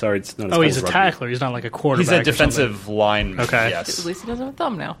playing. Sorry, it's not as Oh, bad he's as a rugby. tackler. He's not like a quarterback. He's a or something. defensive line. Okay. Yes. At least he doesn't have a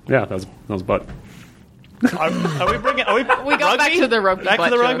thumb now. Yeah, that was butt. Are we bringing? Are we? We got back to the rugby. Back to butt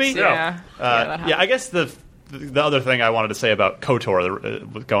the rugby. jokes, Yeah. that Yeah, I happened. guess the other thing I wanted to say about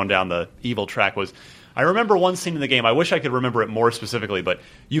KOTOR, going down the evil track, was I remember one scene in the game. I wish I could remember it more specifically, but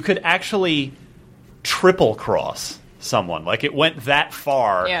you could actually triple cross someone. Like it went that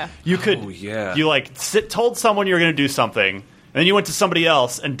far. Yeah. You could. Oh, yeah. You told someone you were going to do something, and then you went to somebody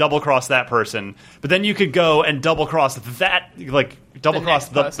else and double cross that person. But then you could go and double cross double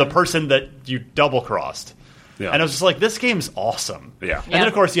cross next the person. person that you double crossed. Yeah. And I was just like, this game's awesome. Yeah. And then,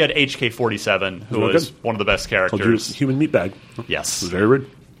 of course, you had HK-47, who Really was good. one of the best Called you characters. human meatbag. Yes. It was very rude.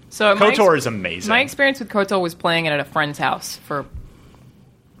 So KOTOR is amazing. My experience with KOTOR was playing it at a friend's house for a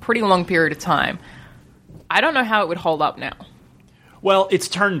pretty long period of time. I don't know how it would hold up now. Well, it's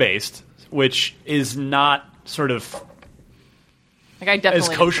turn-based, which is not sort of Like I definitely as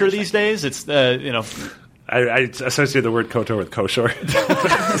didn't kosher finish these it. days. It's, I associate the word KOTOR with kosher.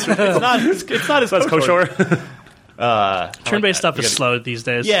 it's not as That's kosher. kosher. Turn-based stuff You is gotta- slow these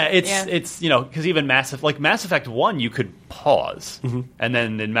days. Yeah, Yeah. it's because even Mass Effect 1, you could pause, and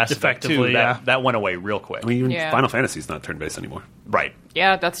then in Mass Effect 2, Effectively, yeah. that went away real quick. I mean, even Yeah. Final Fantasy's not turn-based anymore. Right.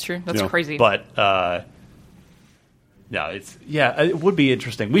 Yeah, that's true. That's Yeah. crazy. But it would be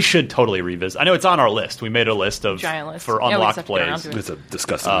interesting. We should totally revisit. I know it's on our list. We made a list of Giant list. for Yeah, we unlocked just have to get around plays. to it. It's a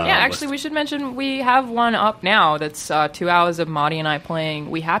disgusting. yeah, actually, we should mention we have one up now. That's 2 hours of Marty and I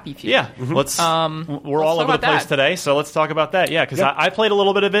playing We Happy Few. Yeah, let's. We're all talk over the about place that. today, so let's talk about that. Yeah, because Yep. I played a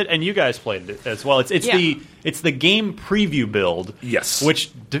little bit of it, and you guys played it as well. It's Yeah. the game preview build. Yes. which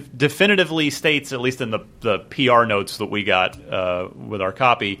definitively states, at least in the PR notes that we got with our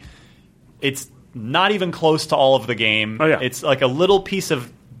copy, it's not even close to all of the game. Oh, yeah. It's like a little piece of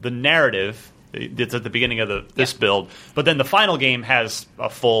the narrative. It's at the beginning of this build, but then the final game has a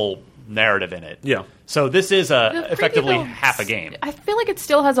full narrative in it. Yeah. So this is The preview effectively build, half a game. I feel like it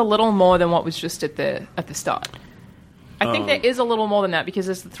still has a little more than what was just at the start. I think there is a little more than that because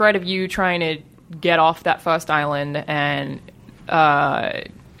there's the thread of you trying to get off that first island and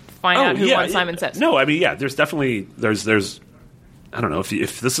find out who won Simon Says. No, I mean, yeah, there's definitely there's. I don't know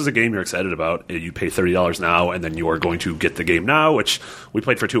if this is a game you're excited about. You pay $30 now, and then you are going to get the game now, which we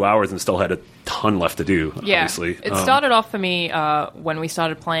played for 2 hours and still had a ton left to do. Yeah, obviously, it started off for me when we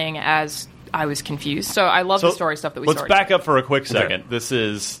started playing as I was confused. So I love the story stuff that we let's started. back up for a quick second. This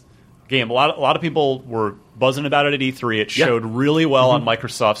is game. A lot of people were buzzing about it at E3. It Yeah. showed really well on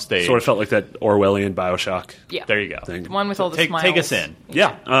Microsoft stage. Sort of felt like that Orwellian Bioshock. Yeah. There you go. Thing. The one with all the smiles. Take us in.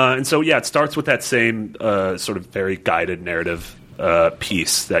 Yeah, and so it starts with that same sort of very guided narrative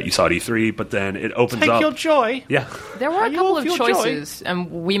piece that you saw at E3, but then it opens Take up. your joy. Yeah, There were a you couple all of feel joy? choices, and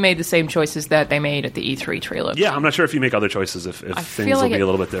we made the same choices that they made at the E3 trailer. yeah. I'm not sure if you make other choices if I things feel will like be it a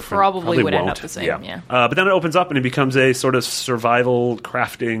little bit different. probably would end won't. up the same, yeah. But then it opens up and it becomes a sort of survival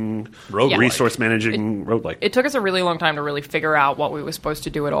crafting, Roguelike. resource managing roguelike. It took us a really long time to really figure out what we were supposed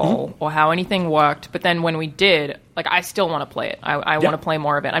to do at all or how anything worked. But then when we did, like, I still want to play it. I want to play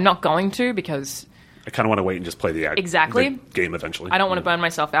more of it. I'm not going to because I kind of want to wait and just play the Exactly. the game eventually. I don't want to burn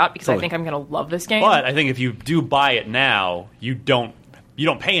myself out because I Totally. think I'm going to love this game. But I think if you do buy it now, you don't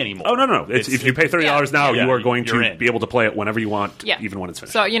pay anymore. Oh no! If you pay $30 now, yeah, you are going you're to in. be able to play it whenever you want, Yeah. even when it's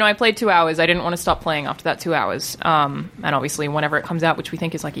finished. So, I played 2 hours. I didn't want to stop playing after that 2 hours. And obviously, whenever it comes out, which we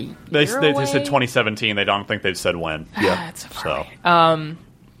think is like a year They away. said 2017. They don't think they've said when. yeah. That's so far So away.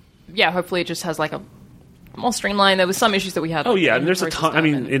 Yeah, hopefully it just has like a more streamlined. There was some issues that we had. Oh yeah, and there's a ton. I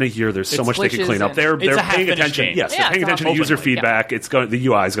mean, in a year, there's so much they can clean up. They're paying attention. Yes, they're paying attention to user feedback. Yeah. The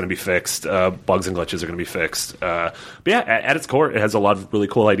UI is going to be fixed. Bugs and glitches are going to be fixed. But yeah, at its core, it has a lot of really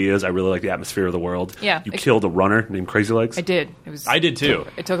cool ideas. I really like the atmosphere of the world. Yeah, you killed a runner named Crazy Legs. I did. I did too.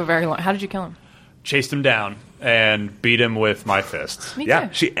 It took a very long. How did you kill him? Chased him down and beat him with my fists. Me too.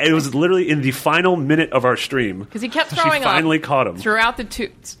 It was literally in the final minute of our stream because he kept throwing up. She finally caught him throughout the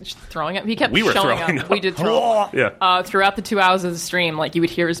throwing up. He kept showing up. We did throw up. Yeah. Throughout the 2 hours of the stream, like you would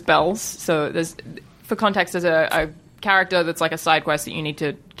hear his bells. So for context, there's a character that's like a side quest that you need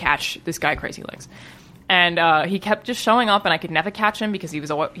to catch this guy Crazy Legs. And he kept just showing up, and I could never catch him because he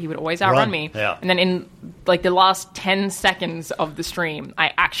would always outrun me. Yeah. And then in like the last 10 seconds of the stream,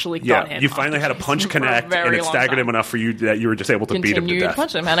 I actually got him. You finally had a punch connect, and it staggered him enough for you that you were just able to beat him to death.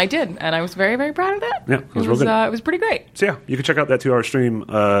 Punch him, and I did, and I was very, very proud of that. Yeah, it was real good. It was pretty great. So yeah, you can check out that 2 hour stream,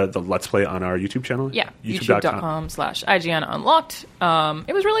 the Let's Play on our YouTube channel. Yeah, youtube.com/IGN Unlocked.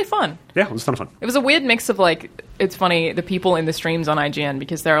 It was really fun. Yeah, it was a ton of fun. It was a weird mix of like, it's funny, the people in the streams on IGN,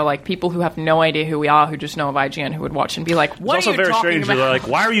 because there are like people who have no idea who we are, who just know of IGN, who would watch and be like, what it's are also you very talking strange. about? You're like,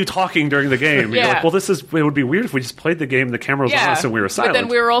 why are you talking during the game? Yeah. You're like, well, it would be weird if we just played the game, the camera was on us, and we were silent. But then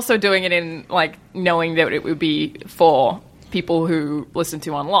we were also doing it in like knowing that it would be for people who listen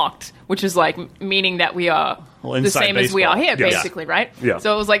to Unlocked, which is like meaning that we are the same as we are here, basically, right? Yeah.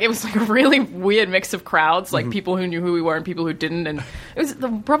 So it was like a really weird mix of crowds, like people who knew who we were and people who didn't, and it was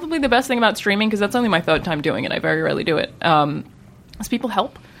probably the best thing about streaming, because that's only my 3rd time doing it. I very rarely do it. Is people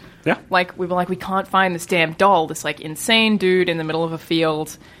help. Yeah. Like we were like, we can't find this damn doll. This like insane dude in the middle of a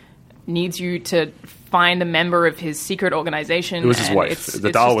field needs you to find a member of his secret organization. It was his wife.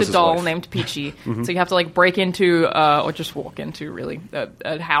 The doll was his wife. It's just a doll named Peachy. So you have to like break into, or just walk into really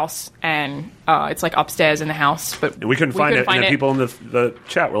a house, and it's like upstairs in the house. But and we couldn't find it. And then people in the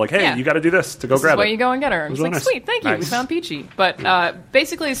chat were like, "Hey, you got to do this to go grab it." Where you go and get her. And it's like, nice. Sweet, thank you. We found Peachy. But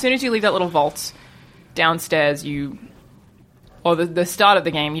basically, as soon as you leave that little vault downstairs, or the start of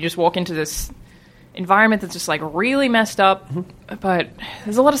the game, you just walk into this environment that's just like really messed up, but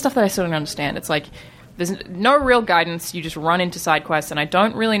there's a lot of stuff that I still don't understand. It's like there's no real guidance. You just run into side quests, and I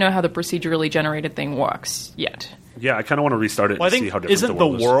don't really know how the procedurally generated thing works yet. Yeah, I kind of want to restart it and see how different isn't the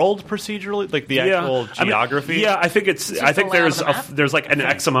world is. Isn't the world procedurally, like the actual geography? I think it's. I think there's like an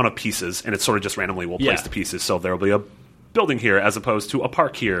X amount of pieces, and it sort of just randomly will place the pieces. So there will be a building here as opposed to a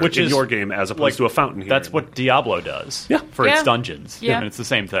park here, which in your game as opposed to a fountain here. That's what Diablo does for its dungeons. Yeah. And it's the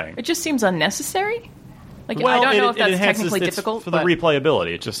same thing. It just seems unnecessary. Like, I don't know if that's technically difficult. For the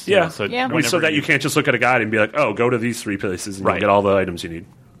replayability. It just, so that you can't just look at a guide and be like, oh, go to these 3 places and you'll get all the items you need.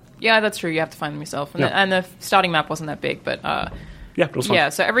 Yeah, that's true. You have to find them yourself. And the starting map wasn't that big, but it was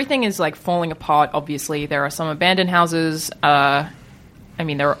fun. So everything is like falling apart, obviously. There are some abandoned houses. I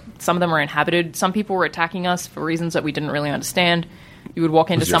mean, some of them are inhabited. Some people were attacking us for reasons that we didn't really understand. You would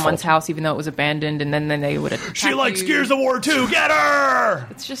walk into someone's house even though it was abandoned, and then they would attack She likes Gears of War 2. Get her!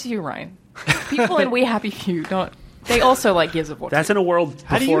 It's just you, Ryan. People in We Happy Few don't. They also like Gears of War 2. That's in a world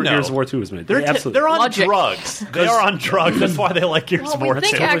before Gears of War 2 was made. They're on drugs. They are on drugs. That's why they like Gears of War 2. I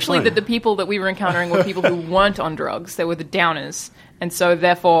think actually that the people that we were encountering were people who weren't on drugs. They were the downers. And so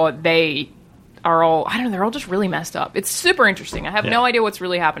therefore they are all, I don't know, they're all just really messed up. It's super interesting. I have no idea what's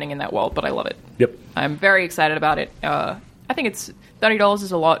really happening in that world, but I love it. Yep. I'm very excited about it. I think it's $30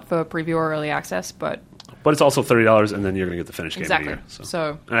 is a lot for preview or early access, but it's also $30, and then you're going to get the finished game exactly. in a year.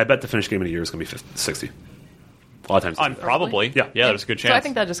 So, and I bet the finished game in a year is going to be $60. A lot of times. Probably. Yeah, there's a good chance. So I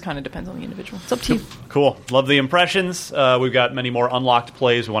think that just kind of depends on the individual. It's up to you. Cool. Love the impressions. We've got many more unlocked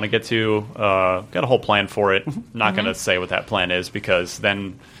plays we want to get to. Got a whole plan for it. Not going to say what that plan is, because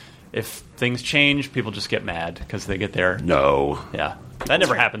then if things change, people just get mad because they get there. No. Yeah. That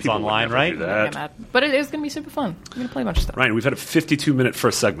never happens people online, never right? Do that. But it is going to be super fun. I'm going to play a bunch of stuff. Ryan, we've had a 52-minute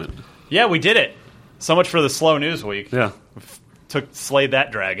first segment. Yeah, we did it. So much for the slow news week. Yeah. Slayed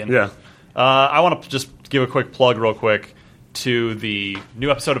that dragon. Yeah. I want to just give a quick plug real quick to the new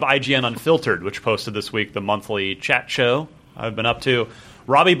episode of IGN Unfiltered, which posted this week, the monthly chat show I've been up to.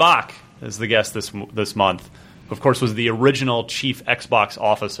 Robbie Bach is the guest this month. Of course, was the original chief Xbox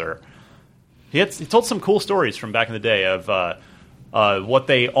officer. He told some cool stories from back in the day of what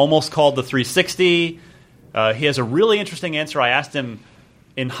they almost called the 360. He has a really interesting answer. I asked him,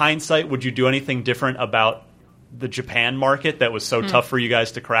 in hindsight, would you do anything different about the Japan market that was so tough for you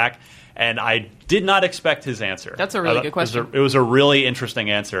guys to crack? And I did not expect his answer. That's a really good question. It was a really interesting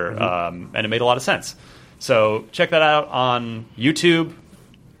answer, and it made a lot of sense. So check that out on YouTube,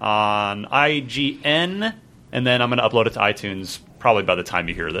 on IGN, and then I'm going to upload it to iTunes probably by the time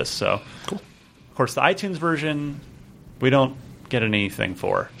you hear this. So, cool. Of course, the iTunes version, we don't get anything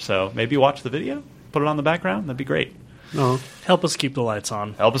for. So maybe watch the video. put it on the background, that'd be great. Help us keep the lights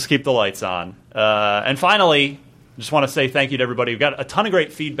on. Help us keep the lights on. And finally, just want to say thank you to everybody. We've got a ton of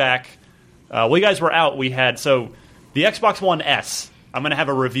great feedback. While you guys were out, we had the Xbox One S. I'm going to have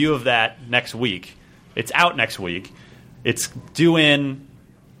a review of that next week. It's out next week. It's due in.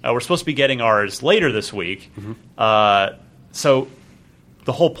 We're supposed to be getting ours later this week. So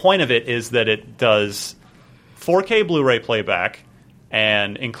the whole point of it is that it does 4K Blu-ray playback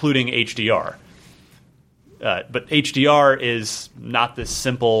and including HDR. But HDR is not this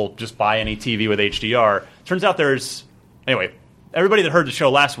simple, just buy any TV with HDR. Turns out anyway, everybody that heard the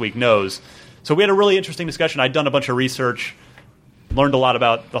show last week knows. So we had a really interesting discussion. I'd done a bunch of research, learned a lot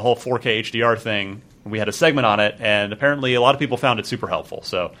about the whole 4K HDR thing. We had a segment on it, and apparently a lot of people found it super helpful.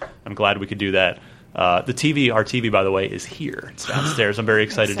 So I'm glad we could do that. Our TV, by the way, is here. It's downstairs. I'm very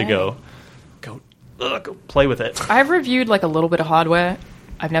excited to go play with it. I've reviewed like a little bit of hardware.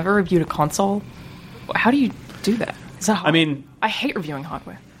 I've never reviewed a console. How do you do that? Is that hard? I mean, I hate reviewing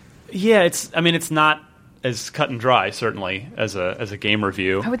hardware. Yeah, it's not as cut and dry, certainly, as a game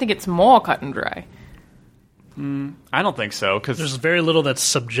review. I would think it's more cut and dry. I don't think so, because there's very little that's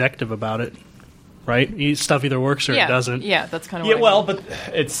subjective about it, right? Stuff either works or it doesn't. Yeah, that's kind of what I mean.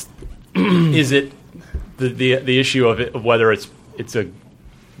 But it's is it the issue of whether it's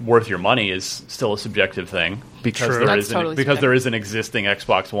worth your money is still a subjective thing because there is an existing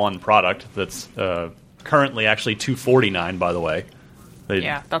Xbox One product that's currently actually $249, by the way.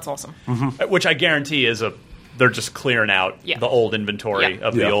 Yeah, that's awesome. Which I guarantee is they're just clearing out the old inventory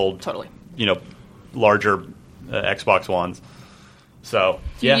of the old, larger Xbox Ones. So,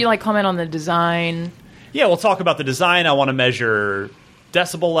 do you like comment on the design? Yeah, we'll talk about the design. I want to measure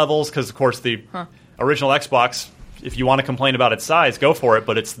decibel levels because, of course, the original Xbox, if you want to complain about its size, go for it.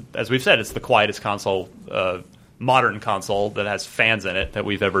 But it's, as we've said, it's the quietest console, modern console that has fans in it that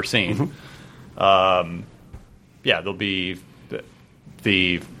we've ever seen. There'll be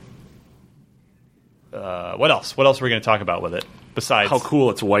what else? What else are we going to talk about with it besides how cool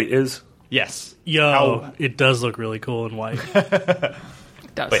its white is? Yes. It does look really cool in white. It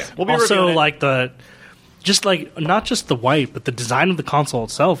does. We'll be also, reviewing like not just the white, but the design of the console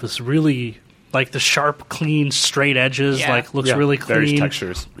itself is really like the sharp, clean, straight edges. Looks really clean. Various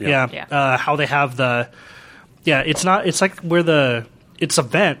textures. How they have it's not. It's like where it's a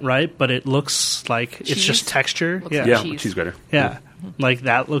vent, right? But it looks like it's just texture. Cheese grater. Yeah. Like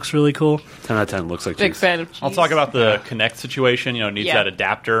that looks really cool. 10 out of 10 looks like Big cheese. fan of cheese. I'll talk about the Kinect situation. It needs that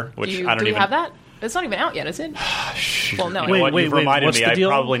adapter, which I don't do we even have that. It's not even out yet, is it? Well, no. You've reminded what's me. the I deal?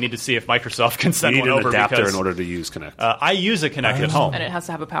 probably need to see if Microsoft can send You need one an over adapter in order to use Kinect. I use a Kinect at home. And it has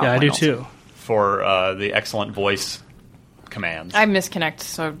to have a PowerPoint. Yeah, I do also. too. For the excellent voice commands. I miss Kinect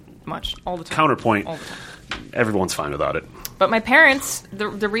so much all the time. Counterpoint. All the time. Everyone's fine without it. But my parents,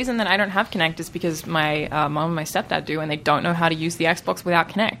 the reason that I don't have Kinect is because my mom and my stepdad do, and they don't know how to use the Xbox without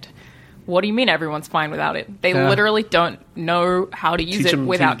Kinect. What do you mean everyone's fine without it? They literally don't know how to use it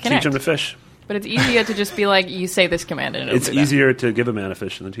without Kinect. Teach them to fish. But it's easier to just be like, you say this command and it'll It's do that. easier to give a man a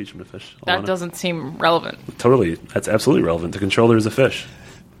fish than teach him to fish. That doesn't seem relevant. Totally. That's absolutely relevant. The controller is a fish.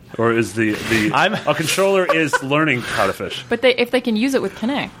 Or is a controller is learning how to fish. But if they can use it with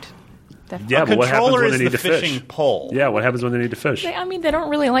Kinect. Yeah, but what happens when they need the to fish? fishing pole. Yeah, what happens when they need to fish? They don't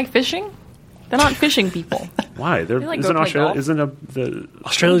really like fishing. They're not fishing people. Why? They like go play golf.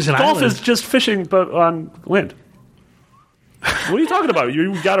 Australia's an golf island. is just fishing, but on land. What are you talking about?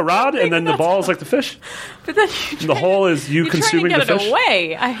 You got a rod, and then the ball is like the fish. But then the hole is you consuming the fish.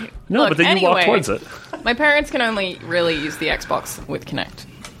 Away. But then you walk towards it. My parents can only really use the Xbox with Kinect,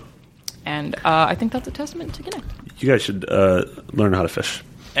 and I think that's a testament to Kinect. You guys should learn how to fish.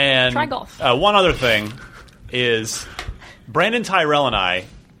 And try golf. One other thing is Brandon Tyrell and I.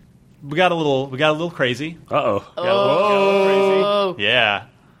 We got a little crazy. Uh-oh. Yeah.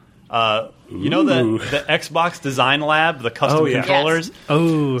 You know the Xbox Design Lab, the custom controllers? Yes.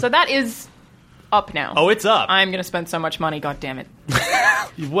 Oh. So that is up now. Oh, it's up. I'm going to spend so much money, god damn it.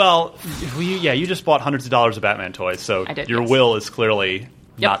 Well, you just bought hundreds of dollars of Batman toys, so your will is clearly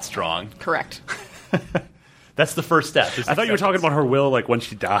not strong. Correct. That's the first step. I thought you were talking about her will, like when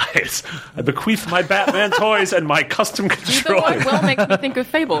she dies. I bequeath my Batman toys and my custom controller. The word will makes me think of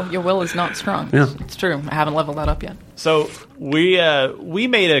Fable. Your will is not strong. Yeah. It's true. I haven't leveled that up yet. So we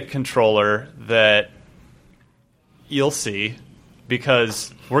made a controller that you'll see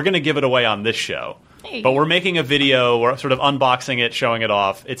because we're going to give it away on this show. Hey. But we're making a video. We're sort of unboxing it, showing it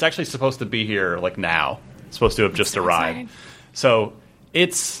off. It's actually supposed to be here like now. It's supposed to have just arrived. Exciting. So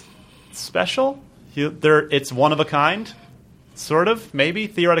it's special. It's one of a kind, sort of, maybe.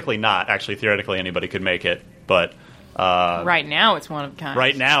 Theoretically not. Actually, theoretically anybody could make it. But Right now, it's one of a kind.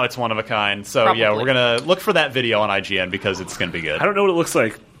 Right now, it's one of a kind. So, Probably. yeah, we're going to look for that video on IGN because it's going to be good. I don't know what it looks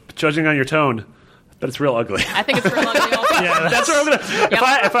like. But judging on your tone, but it's real ugly. I think it's real ugly. Also. Yeah, That's what I'm gonna.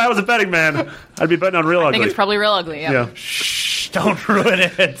 If I was a betting man, I'd be betting on real I ugly. think it's probably real ugly. Yeah. Shh, don't ruin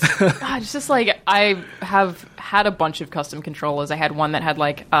it. God, it's just like I have had a bunch of custom controllers. I had one that had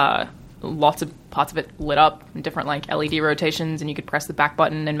like lots of parts of it lit up and different like LED rotations, and you could press the back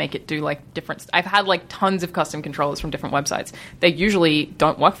button and make it do like different. I've had like tons of custom controllers from different websites. They usually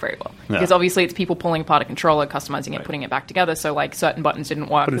don't work very well because obviously it's people pulling apart a controller, customizing it, putting it back together. So like certain buttons didn't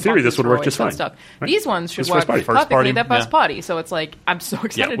work. But in the theory, buttons this would were work just always fine, stuck. right? These ones should It's work first party. First perfectly. party, They're first yeah. party, so it's like I'm so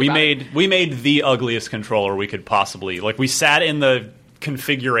excited. Yeah, we about it. made the ugliest controller we could possibly. Like, we sat in the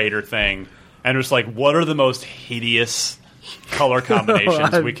configurator thing and was like, what are the most hideous color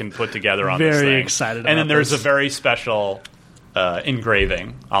combinations we can put together on this thing? Very excited And then about there's this. a very special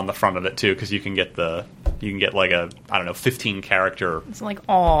engraving on the front of it too, because you can get like a 15 character. It's like,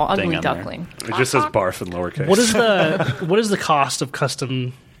 oh, ugly on there. duckling. It just says barf in lowercase. What is the cost of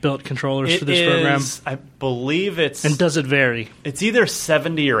custom built controllers for this It program? is, I believe it's And does it vary? it's either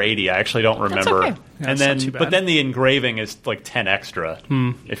 70 or 80. I actually don't remember. okay. Yeah, And it's not then, too bad. but then the engraving is like 10 extra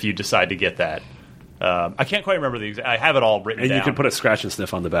if you decide to get that. I can't quite remember the exact. I have it all written And down. you can put a scratch and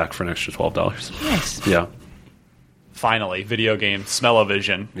sniff on the back for an extra $12. Nice. Yeah, Finally, video game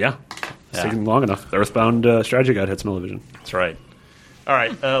Smell-O-Vision. yeah. It's Yeah. taking long enough. The Earthbound strategy guide had Smell-O-Vision. That's right. All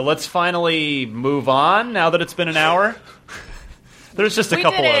right, let's finally move on. Now that it's been an hour, there's just a We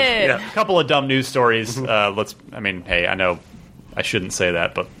couple did of it. couple of dumb news stories. Hey, I know I shouldn't say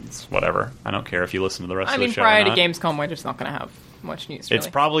that, but it's whatever. I don't care if you listen to the rest I of mean, the show. prior or to not. Gamescom, we're just not going to have much news. Really. It's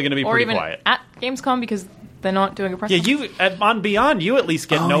probably going to be or pretty even quiet. at Gamescom because they're not doing a press. Yeah, conference. on Beyond, you at least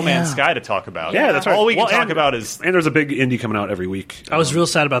get No Man's yeah. Sky to talk about. Yeah, that's right. All we can Well, talk and- about is And there's a big indie coming out every week. I was real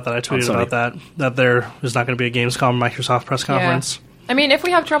sad about that. I tweeted Sony. about that there is not going to be a Gamescom Microsoft press conference. I mean, if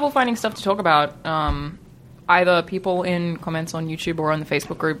we have trouble finding stuff to talk about, either people in comments on YouTube or on the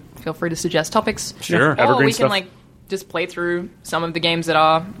Facebook group, feel free to suggest topics. Sure, Or evergreen we can stuff. just play through some of the games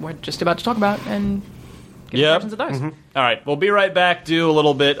that we're just about to talk about and get Yep. impressions of those. All right, we'll be right back. Do a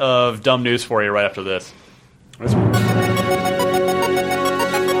little bit of dumb news for you right after this.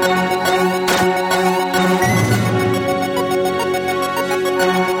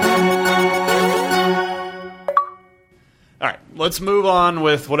 All right, let's move on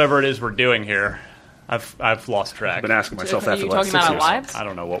with whatever it is we're doing here. I've lost track. I've been asking myself Are that for you the last talking 6 about years. our lives? I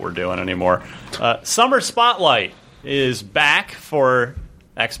don't know what we're doing anymore. Summer Spotlight is back for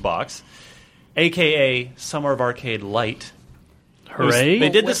Xbox, aka Summer of Arcade Lite. Hooray! They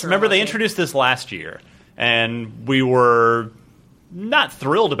did this. Winter Remember, they Arcade. introduced this last year, and we were not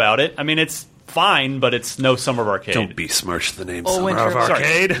thrilled about it. I mean, it's fine, but it's no Summer of Arcade. Don't besmirch the name Oh, Summer Winter. of Sorry.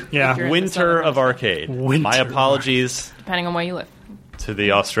 Arcade. Yeah. You're- Winter of Arcade. Winter My of apologies Depending on where you live. to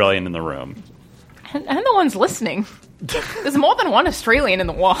the Australian in the room. And the ones listening. There's more than one Australian in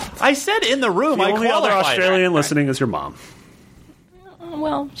the world. I said in the room. The I only other qualified. Australian listening is your mom.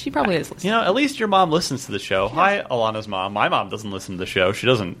 Well, she probably is listening. You know, at least your mom listens to the show. Hi, Alana's mom. My mom doesn't listen to the show. She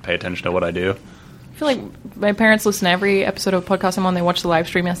doesn't pay attention to what I do. I feel like my parents listen to every episode of podcast I'm on. They watched the live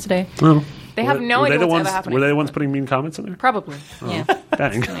stream yesterday. They have no were idea they the what's ones? ever happening. Were they the ones putting mean comments in there? Probably. Yeah.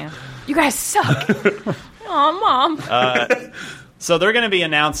 Dang. Yeah. You guys suck. Mom. So they're going to be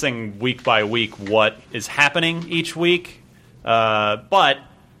announcing week by week what is happening each week. But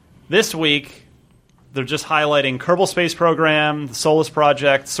this week, they're just highlighting Kerbal Space Program, the Solus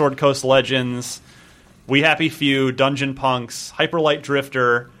Project, Sword Coast Legends, We Happy Few, Dungeon Punks, Hyperlight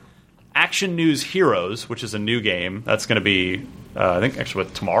Drifter, Action News Heroes, which is a new game. That's going to be, I think, actually,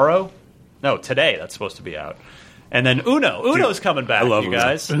 tomorrow? No, today that's supposed to be out. And then Uno. Uno's coming back, I love you Uno.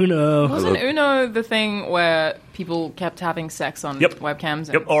 guys. Uno. Wasn't Uno the thing where people kept having sex on Yep. webcams?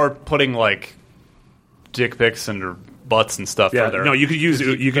 And Yep. Or putting, like, dick pics and their butts and stuff Yeah, for their... no, you could use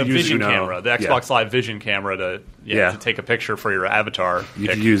the Vision Uno. camera, the Yeah. Xbox Live Vision camera to Yeah. to take a picture for your avatar. You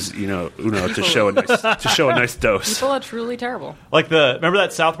pic. could use Uno to show a nice dose. People are truly terrible. Like remember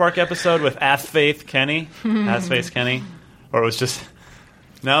that South Park episode with Ass Faith Kenny, Ass Face Kenny, or it was just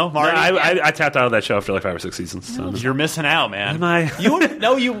no No, Marty. I tapped out of that show after like 5 or 6 seasons. So. You're missing out, man. Am I?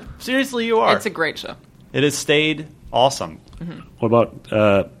 You seriously you are. It's a great show. It has stayed awesome. What about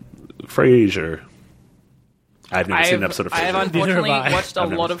Frasier? I've never seen an episode of I have Frasier. unfortunately Neither have I. watched a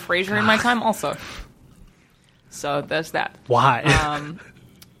I've lot never- of Frasier in my time also. So there's that. Why?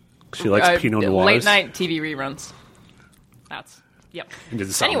 She likes Pinot Noirs. Late night TV reruns. That's yep. And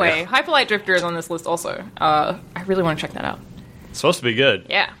Insomnia. Anyway, Hyperlight Drifter is on this list also. I really want to check that out. It's supposed to be good.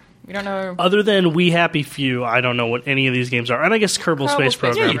 Yeah. We don't know. Other than We Happy Few, I don't know what any of these games are. And I guess Kerbal Space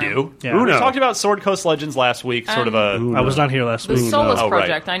Program. Yeah, you do. Yeah. We talked about Sword Coast Legends last week. Sort of a. I was not here last The week. Solus Oh, right.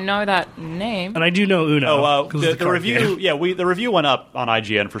 Project. I know that name. And I do know Uno. The card review. game. Yeah, the review went up on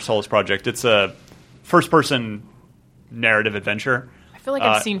IGN for Solus Project. It's a first-person narrative adventure. I feel like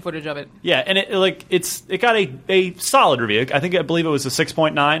I've seen footage of it. Yeah, and it got a solid review. I believe it was a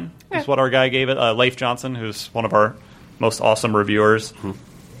 6.9 is what our guy gave it. Leif Johnson, who's one of our most awesome reviewers.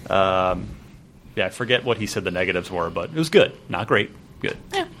 I forget what he said the negatives were, but it was good. Not great. Good.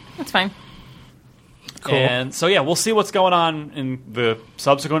 Yeah, that's fine. Cool. And so, we'll see what's going on in the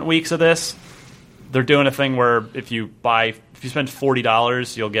subsequent weeks of this. They're doing a thing where if you spend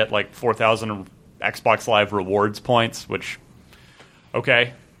 $40, you'll get like 4,000 Xbox Live rewards points, which,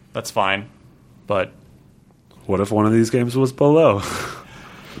 okay, that's fine. But What if one of these games was below?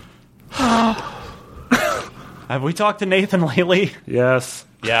 have we talked to Nathan lately? Yes.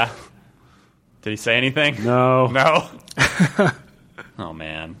 Yeah. Did he say anything? No. No? Oh,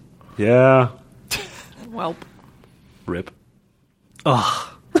 man. Yeah. Welp. Rip. I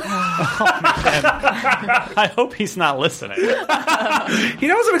hope he's not listening. He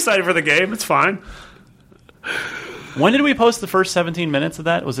knows I'm excited for the game. It's fine. When did we post the first 17 minutes of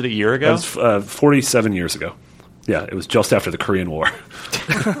that? Was it a year ago? That was 47 years ago. Yeah, it was just after the Korean War.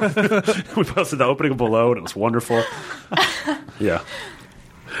 We posted the opening below, and it was wonderful. Yeah.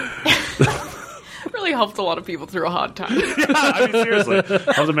 Really helped a lot of people through a hard time. I mean, seriously.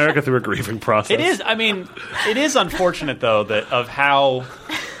 How's America through a grieving process? It is. I mean, it is unfortunate though of how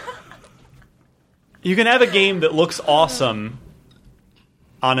you can have a game that looks awesome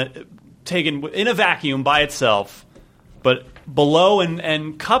taken in a vacuum by itself, but Below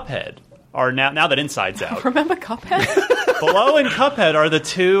and Cuphead are now that Inside's out. Remember Cuphead? Below and Cuphead are the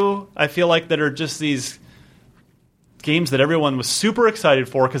two I feel like that are just these games that everyone was super excited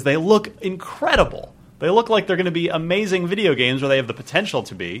for because they look incredible. They look like they're going to be amazing video games, or they have the potential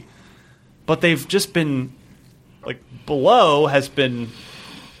to be. But they've just been Below has been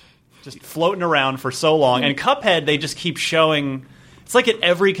just floating around for so long, and Cuphead they just keep showing. It's like at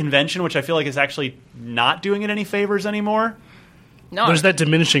every convention, which I feel like is actually not doing it any favors anymore. No. There's that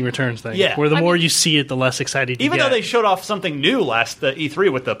diminishing returns thing. Yeah. Where the more you see it, the less excited you Even get. though they showed off something new the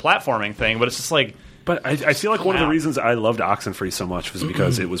E3 with the platforming thing, but it's just like. But I feel like one of the reasons I loved Oxenfree so much was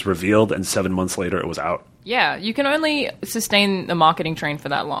because it was revealed and 7 months later it was out. Yeah, you can only sustain the marketing train for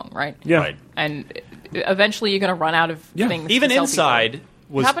that long, right? Yeah. Right. And eventually you're going to run out of things Even to tell Inside people.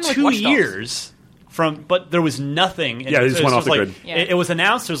 was Happened with 2 Watch Dogs. years but there was nothing. Yeah, they just went off the grid. Yeah. It was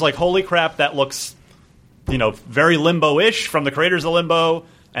announced. It was like, holy crap, that looks, very Limbo-ish from the creators of Limbo.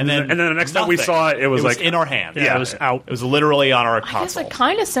 And then the next time we nothing. saw it, it was like in our hands. Yeah, it was out. It was literally on our I guess console. a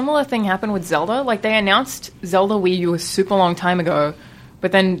kind of similar thing happened with Zelda. Like, they announced Zelda Wii U a super long time ago,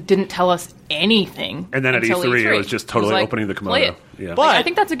 but then didn't tell us anything. And then at until E3, it was just totally like, opening the play kimono. it. Yeah. But I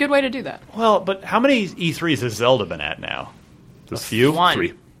think that's a good way to do that. well, but how many E3s has Zelda been at now? A few. One.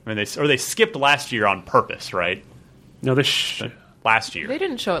 3. I mean, they skipped last year on purpose, right? No, Last year. They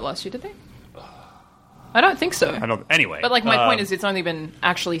didn't show it last year, did they? I don't think so. I don't. Anyway, But my point is, it's only been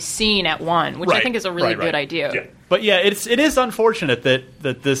actually seen at one, which I Right, think is a really right. good idea. Yeah. But yeah, it is unfortunate that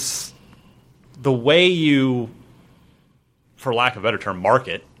the way you, for lack of a better term,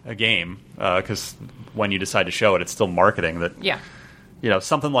 market a game, because when you decide to show it, it's still marketing. That Yeah.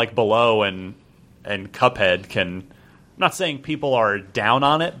 something like Below and Cuphead can. I'm not saying people are down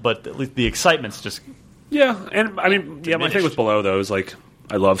on it, but at least the excitement's just. Yeah, and I mean, my thing Diminished. with Below, though, is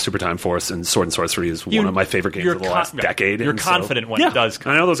I love Super Time Force, and Sword and Sorcery is one of my favorite games of the last decade. You're and confident when yeah, it does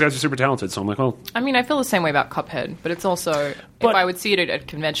come. I know those guys are super talented, so I'm like, well, I mean, I feel the same way about Cuphead, but it's also, if But- I would see it at a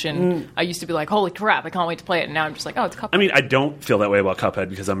convention, I used to be like, holy crap, I can't wait to play it, and now I'm just like, oh, it's Cuphead. I mean, I don't feel that way about Cuphead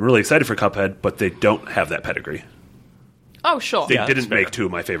because I'm really excited for Cuphead, but they don't have that pedigree. oh, sure. They Yeah, didn't that's fair. make 2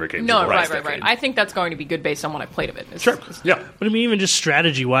 of my favorite games. No, of the last right. decade. I think that's going to be good based on what I played of it. Sure. Yeah. But I mean, even just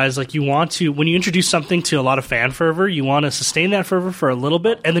strategy-wise, you want to, when you introduce something to a lot of fan fervor, you want to sustain that fervor for a little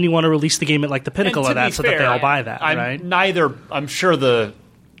bit, and then you want to release the game at the pinnacle And of to be that so that they fair, all buy that, I'm right? I'm sure the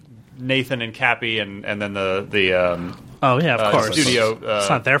Nathan and Cappy and then the Oh, yeah, of course. studio. It's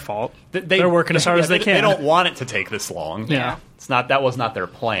not their fault. They, They're working as hard as they can. They don't want it to take this long. Yeah. That was not their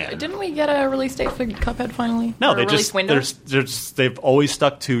plan. Didn't we get a release date for Cuphead finally? No, Or they a release just window? they've always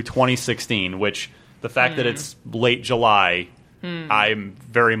stuck to 2016, which the fact that it's late July, I'm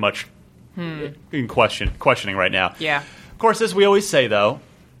very much in questioning right now. Yeah. Of course, as we always say, though,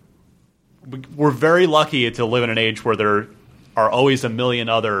 we're very lucky to live in an age where there are always a million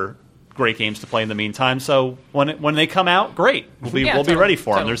other great games to play in the meantime. So when they come out, great, we'll be Yeah, we'll be totally, ready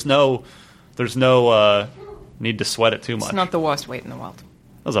for them. totally. There's no need to sweat it too much. It's not the worst wait in the world.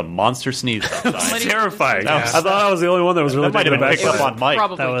 That was a monster sneeze. Somebody- Terrifying. That was- I thought I was the only one that was really That might have taken been picked aback up by on mic.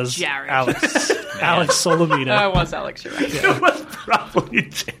 Probably That was Jared. Alex. Alex Solomita. It was Alex, you're right. it was probably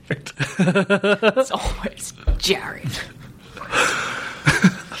Jared. It's always Jared.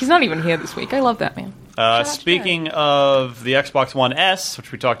 He's not even here this week. I love that man. Speaking of the Xbox One S,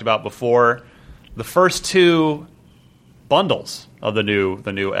 which we talked about before, the first two bundles of the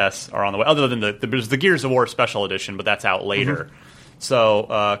new S are on the way. Other than there's the Gears of War Special Edition, but that's out later.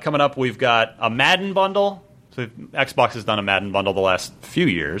 So coming up, we've got a Madden bundle. So Xbox has done a Madden bundle the last few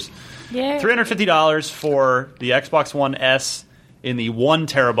years. Yeah. $350 for the Xbox One S in the 1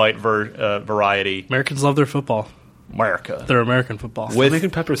 terabyte variety. Americans love their football. America. Their American football. With Making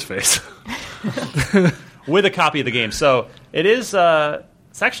Pepper's face. with a copy of the game. So it is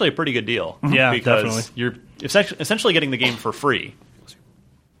it's actually a pretty good deal. Yeah, because definitely. you're essentially getting the game for free.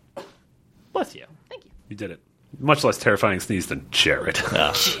 Bless you. Thank you. You did it. Much less terrifying sneeze than Jared.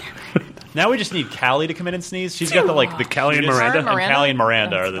 Now we just need Callie to come in and sneeze. She's got the Callie and Miranda? And Callie and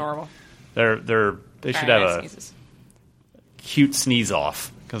Miranda That's are adorable. they should Very have nice a sneezes. cute sneeze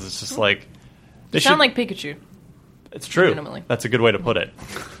off because it's just like they Sound should, like Pikachu. it's true. minimally. That's a good way to put it.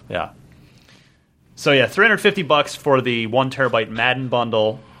 Yeah. So yeah, $350 for the 1 terabyte Madden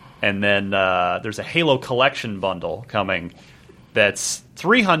bundle, and then there's a Halo Collection bundle coming. That's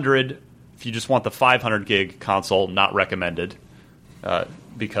 $300 if you just want the 500 gig console. Not recommended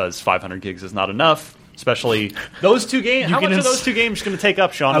because 500 gigs is not enough. Especially those two games. How much are those two games going to take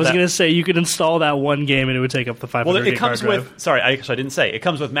up, Sean? I was going to say you could install that one game and it would take up the 500 Well, it gig comes hard drive. with. Sorry, I didn't say. It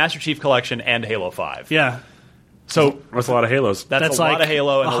comes with Master Chief Collection and Halo 5. Yeah. So That's a lot of Halos. that's a like lot of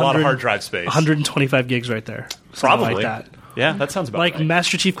Halo and a lot of 100 hard drive space. 125 gigs right there. Something Probably. like that. Yeah, that sounds about Like right.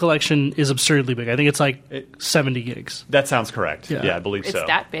 Master Chief Collection is absurdly big. I think it's like 70 gigs. That sounds correct. Yeah. Yeah, I believe It's so.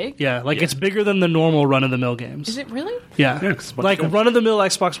 that big? Yeah, like it's bigger than the normal run-of-the-mill games. Is it really? Yeah, 'cause it's a bunch like of games. run-of-the-mill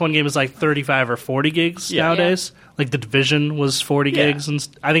Xbox One game is like 35 or 40 gigs Yeah. nowadays. Like The Division was 40 Yeah. gigs, and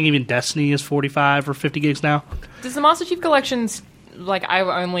I think even Destiny is 45 or 50 gigs now. Does the Master Chief Collections, like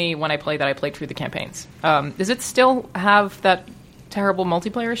when I played that, I played through the campaigns. Does it still have that terrible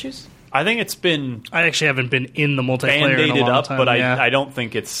multiplayer issues? I think it's been I actually haven't been in the multiplayer in a band-aided long up, time. but yeah. I don't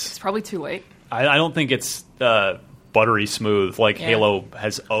think it's. It's probably too late. I don't think it's buttery smooth like Yeah. Halo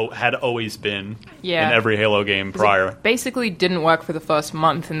had always been Yeah. in every Halo game prior. It basically didn't work for the first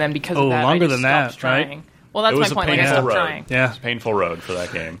month, and then because Oh, of that, longer I just than that, stopped right? trying. Well, that's It my was a point. Like, I painful stopped road. trying. Yeah. It's a painful road for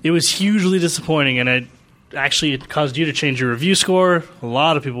that game. It was hugely disappointing, and it caused you to change your review score. A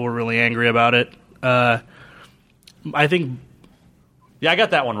lot of people were really angry about it. I think Yeah, I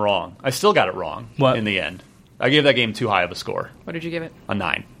got that one wrong. I still got it wrong What? in the end. I gave that game too high of a score, What did you give it? a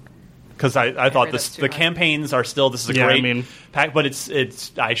 9. Because I thought agree, that's too the high. campaigns are still, this is a Yeah, I great mean- pack, but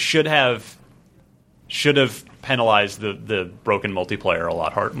it's I should have penalized the broken multiplayer a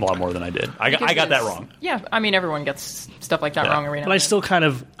lot more than I did. I got that Because- wrong. Yeah, I mean, everyone gets stuff like that Yeah. wrong every now But and I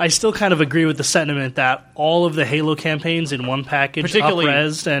then. still kind of agree with the sentiment that all of the Halo campaigns in one package, Particularly-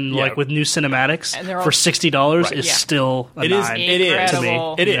 up-resed and yeah. like with new cinematics And they're all- for $60 Right. is Yeah. still a It is. 9 It is to me.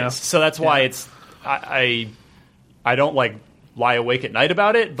 Incredible. It is. Yeah. So that's why it's. I don't like lie awake at night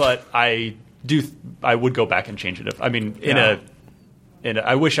about it, but I do. I would go back and change it. I mean,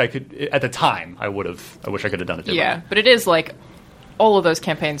 I wish I could. At the time, I would have. I wish I could have done it differently. Yeah, but it is like all of those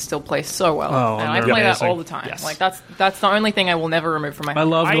campaigns still play so well, Oh, and and I they're play that amazing. all the time. Yes. Like that's the only thing I will never remove from my. I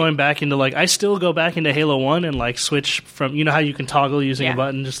love I- going back into I still go back into Halo 1 and like switch from, you know how you can toggle using Yeah. a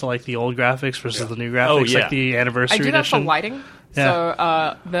button just to like the old graphics versus the new graphics, Oh, yeah. like the anniversary I do that for edition. lighting. Yeah.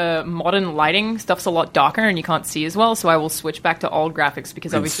 So the modern lighting stuff's a lot darker and you can't see as well. So I will switch back to old graphics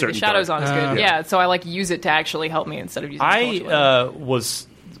because obviously the certain shadows dark- aren't as good. Yeah. So I like use it to actually help me instead of using. the torch light. I was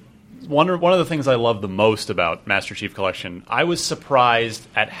one of the things I love the most about Master Chief Collection. I was surprised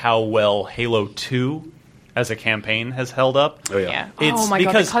at how well Halo 2 as a campaign has held up. Oh, yeah. Yeah. It's Oh my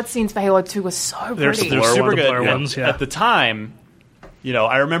god, the because- cutscenes for Halo 2 was so They're pretty. Blur super one, the good. Blur ones, yeah. At the time,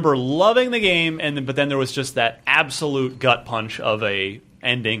 I remember loving the game, but then there was just that absolute gut punch of a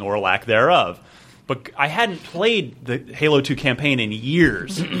ending or lack thereof. But I hadn't played the Halo 2 campaign in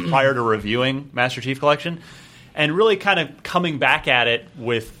years prior to reviewing Master Chief Collection, and really kind of coming back at it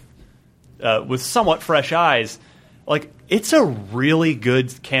with somewhat fresh eyes. Like, it's a really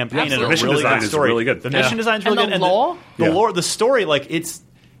good campaign and a Absolutely. Mission really design good is story. really good. The Yeah. mission design's really And good. the lore? The lore, the story, like it's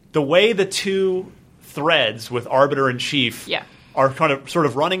the way the two threads with Arbiter and Chief Yeah. are kind of sort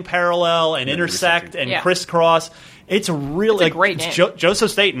of running parallel and intersect and Yeah. crisscross. It's a really It's a great game.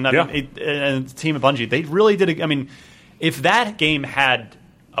 Joseph Staten Yeah. and the team of Bungie. They really did. I mean, if that game had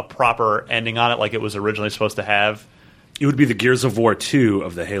a proper ending on it, like it was originally supposed to have, It would be the Gears of War 2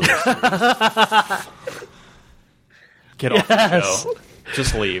 of the Halo series. get off the show.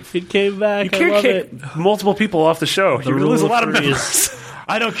 Just leave. It came back. You can't kick multiple people off the show. You're going to lose a lot of members.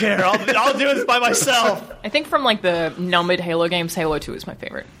 I don't care. I'll do this by myself. I think from like the numbered Halo games, Halo 2 is my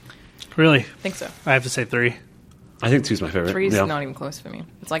favorite. Really? I think so. I have to say 3. I think 2's my favorite. 3's not even close for me.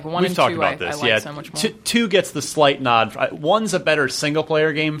 It's like 1 We've and 2 talked about I this. like so much more. 2 gets the slight nod. 1's a better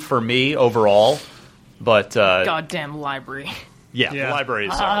single-player game for me overall, but... Goddamn library. Yeah, the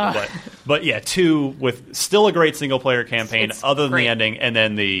libraries are. But yeah, 2 with still a great single-player campaign It's other than great. the ending, and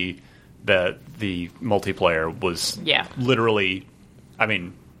then the multiplayer was literally... I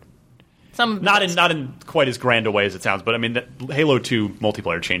mean... Not in quite as grand a way as it sounds, but I mean, Halo 2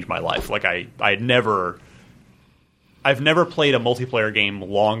 multiplayer changed my life. Like I've never played a multiplayer game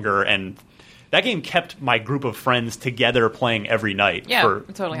longer, and that game kept my group of friends together playing every night for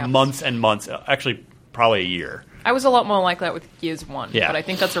it totally happens. months and months. Actually, probably a year. I was a lot more like that with Gears 1, Yeah. but I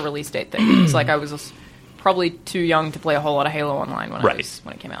think that's a release date thing. It's like I was probably too young to play a whole lot of Halo Online when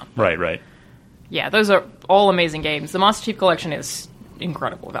it came out. Right. Yeah, those are all amazing games. The Master Chief Collection is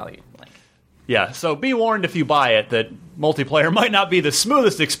incredible value. Yeah, so be warned if you buy it that multiplayer might not be the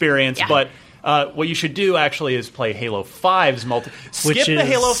smoothest experience, but what you should do actually is play Halo 5's Skip the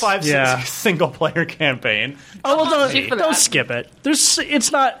Halo 5 single-player campaign. Oh, well, don't skip it.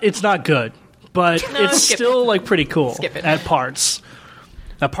 It's not good, but it's still like pretty cool at parts.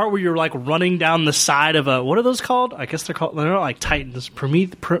 That part where you're like running down the side of a, what are those called? I guess they're not like Titans.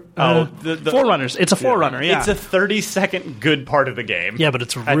 The Forerunners. It's a Forerunner. Yeah, it's a 30-second good part of the game. Yeah, but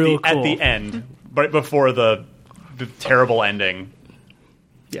it's real cool at the end, right before the terrible ending.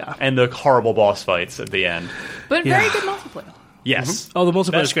 Yeah, and the horrible boss fights at the end. But very good multiplayer. Yes. Mm-hmm. Oh, the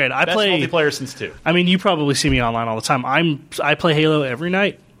multiplayer is great. I best play multiplayer since 2. I mean, you probably see me online all the time. I play Halo every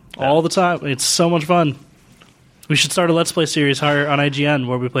night, all the time. It's so much fun. We should start a Let's Play series on IGN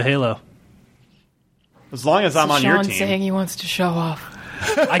where we play Halo. As long as I'm on your team. Saying he wants to show off.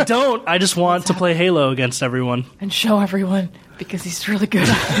 I don't. I just want to play Halo against everyone. And show everyone, because he's really good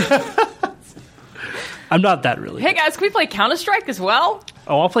at it. I'm not that really. Hey guys, can we play Counter-Strike as well?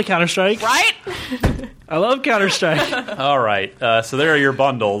 Oh, I'll play Counter-Strike. Right? I love Counter-Strike. All right. So there are your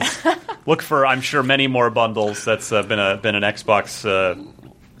bundles. Look for, I'm sure, many more bundles. That's been an Xbox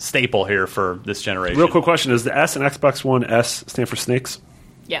staple here for this generation. Real quick question: does the S and Xbox One S stand for snakes?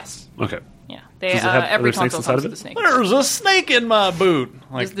 Yes. Okay. Yeah. Does it have every other snakes console inside comes of with it? a snake. There's a snake in my boot.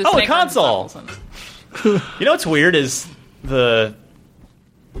 Like, The the snake console. runs the You know what's weird is the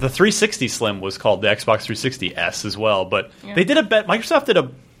 360 Slim was called the Xbox 360 S as well, but they did Microsoft did a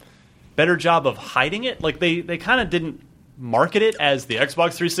better job of hiding it. Like they kind of didn't market it as the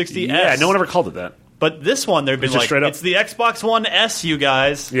Xbox 360 Yeah, S. no one ever called it that. But this one, they've been Just like, straight up. it's the Xbox One S, you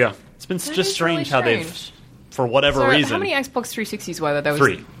guys. Yeah. It's been That just is strange really how they've, strange. for whatever So reason. how many Xbox 360s were there? There was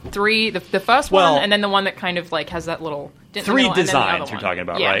 3. 3. The first Well- one, and then the one that kind of like has that little dent in the 3 middle, and then the designs other you're one. talking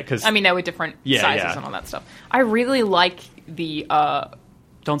about, Yeah. right? 'Cause- I mean, there were different Yeah, sizes yeah. and all that stuff. I really like the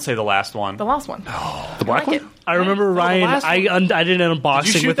Don't say the last one. last one. The black like it. one? I remember Ryan. last I did an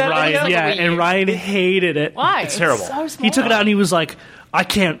unboxing shoot with that Ryan. video? Yeah, Like a Wii and U. Ryan hated it. Why? It's terrible. So small. He took it out and he was like, I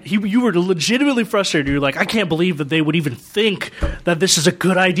can't. You were legitimately frustrated. You were like, I can't believe that they would even think that this is a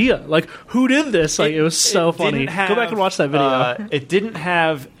good idea. Like, who did this? Like, it was so It funny. didn't have, Go back and watch that video. It didn't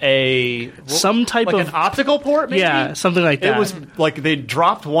have Some type like of an optical port, maybe? yeah, something like that. It was like they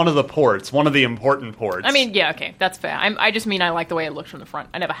dropped one of the ports, one of the important ports. I mean, yeah, okay, that's fair. I just mean I like the way it looked from the front.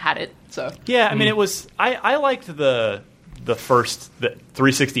 I never had it, so yeah, I mean, it was. I liked the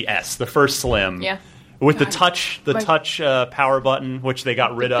 360S, the first Slim. Yeah. With the God. touch power button, which they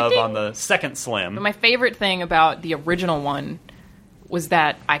got rid of on the second Slim. But my favorite thing about the original one was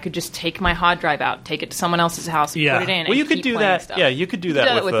that I could just take my hard drive out, take it to someone else's house, Yeah. put it in. Well, you and could keep do playing that. Stuff. Yeah, you could do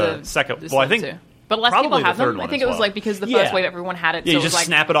that with the second. the Well, I Slim think too. But less people probably have the third them. I one think as it was well. like because the Yeah. first wave everyone had it. Yeah, so you it was just like,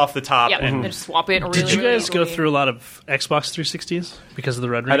 snap it off the top. Yeah, and and just swap it. Really, Did you guys really go through a lot of Xbox 360s because of the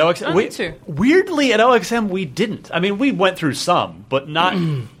red ring? At OXM, me too. Weirdly, at OXM, we didn't. I mean, we went through some, but not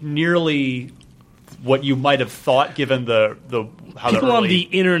nearly what you might have thought, given the how People the on early, the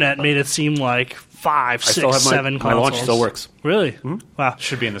internet made it seem like 5, 6, still have 7 my consoles. launch still works. Really? Wow.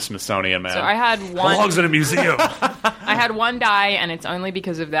 should be in the Smithsonian, man. So I had one. Belongs in a museum. I had one die, and it's only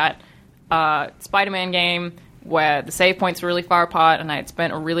because of that Spider-Man game where the save points were really far apart, and I had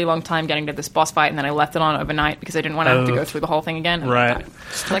spent a really long time getting to this boss fight, and then I left it on overnight because I didn't want to have to go through the whole thing again. and I Right. died.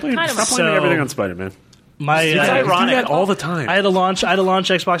 Like, kind of Stop So- blaming everything on Spider-Man. My It's ironic. ironic all the time. I had a launch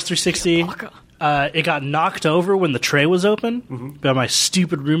Xbox 360. It got knocked over when the tray was open by my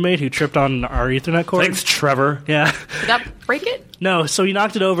stupid roommate who tripped on our Ethernet cord. Thanks, Trevor. Yeah. Did that break it? No, so he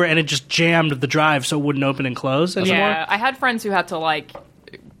knocked it over and it just jammed the drive so it wouldn't open and close anymore. Yeah, I had friends who had to like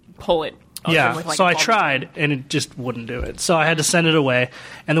pull it Yeah, with, like, so a I call tried, and it just wouldn't do it. So I had to send it away.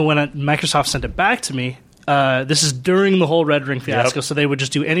 And then when Microsoft sent it back to me, this is during the whole Red Ring fiasco, so they would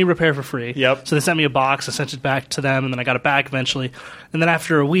just do any repair for free. Yep. So they sent me a box, I sent it back to them, and then I got it back eventually. And then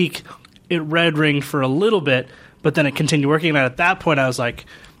after a week, it red ringed for a little bit, but then it continued working. And at that point, I was like,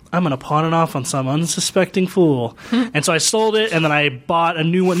 I'm going to pawn it off on some unsuspecting fool. And so I sold it, and then I bought a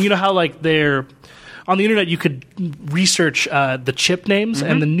new one. You know how, like, they're... On the internet, you could research the chip names,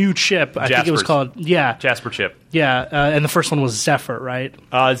 and the new chip, I think it was called... Yeah. Jasper chip. Yeah, and the first one was Zephyr, right?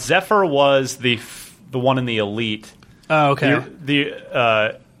 Zephyr was the one in the Elite. Oh, okay.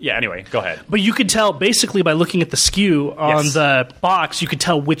 Yeah, anyway, go ahead. But you could tell, basically, by looking at the SKU on the box, you could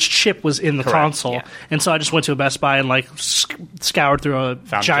tell which chip was in the console. Yeah. And so I just went to a Best Buy and, like, scoured through a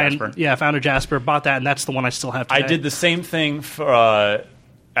found a Jasper, bought that, and that's the one I still have today. I did the same thing for...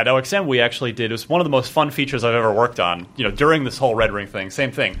 at OXM, we actually did. It was one of the most fun features I've ever worked on. During this whole Red Ring thing,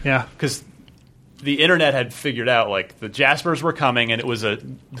 same thing. Yeah, because the internet had figured out like the Jaspers were coming, and it was a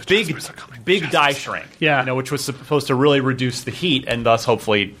big die shrink. Yeah, which was supposed to really reduce the heat, and thus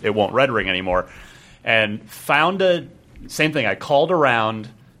hopefully it won't Red Ring anymore. And same thing. I called around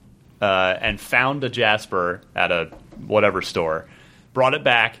and found a Jasper at a whatever store, brought it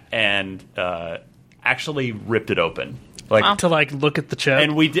back, and actually ripped it open. To look at the chip,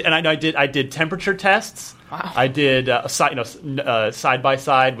 and we did, and I did temperature tests. Wow. I did side by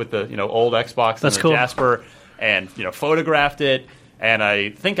side with the old Xbox and the Jasper, and photographed it. And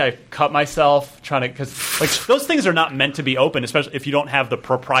I think I cut myself trying to, because like those things are not meant to be open, especially if you don't have the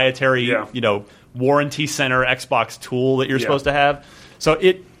proprietary warranty center Xbox tool that you're supposed to have. So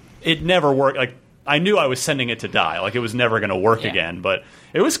it never worked. Like I knew I was sending it to die. Like it was never going to work again. But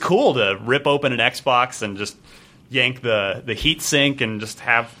it was cool to rip open an Xbox and just yank the heat sink and just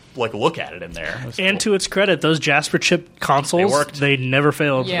have look at it in there. It and to its credit, those Jasper chip consoles, they worked. They never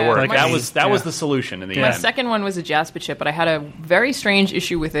failed. Yeah. It worked. That was the solution in the end. My second one was a Jasper chip, but I had a very strange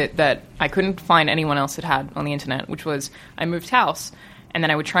issue with it that I couldn't find anyone else that had on the internet, which was I moved house, and then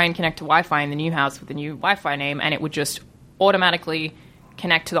I would try and connect to Wi-Fi in the new house with the new Wi-Fi name, and it would just automatically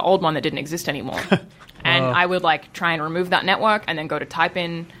connect to the old one that didn't exist anymore. And I would try and remove that network and then go to type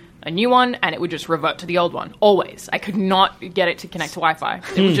in a new one, and it would just revert to the old one. Always. I could not get it to connect to Wi-Fi.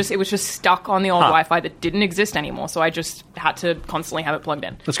 It was just stuck on the old Wi-Fi that didn't exist anymore, so I just had to constantly have it plugged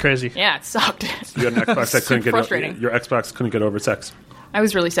in. That's crazy. Yeah, it sucked. You had an Xbox that couldn't frustrating. Your Xbox couldn't get over sex. I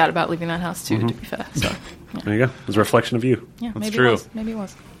was really sad about leaving that house, too, to be fair. So, There you go. It was a reflection of you. Yeah, That's maybe true. it was. Maybe it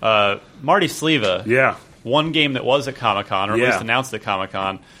was. Marty Sleva. Yeah. One game that was at Comic-Con, or at least announced at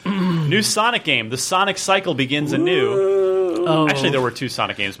Comic-Con. New Sonic game. The Sonic cycle begins anew. Oh. Actually, there were two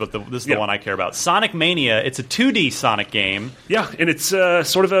Sonic games, but this is the one I care about. Sonic Mania. It's a 2D Sonic game. Yeah, and it's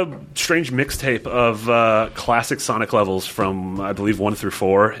sort of a strange mixtape of classic Sonic levels from, I believe, 1 through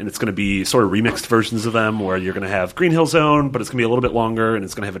 4, and it's going to be sort of remixed versions of them where you're going to have Green Hill Zone, but it's going to be a little bit longer, and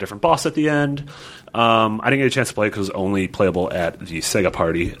it's going to have a different boss at the end. I didn't get a chance to play it because it was only playable at the Sega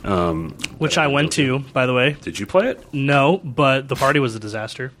party. Which I went to, by the way. Did you play it? No, but the party was a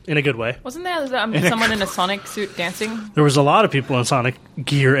disaster, in a good way. Wasn't there someone in a Sonic suit dancing? There was a lot of people in Sonic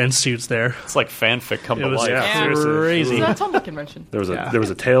gear and suits there. It's like fanfic come to was life. crazy. So that's on the convention. There was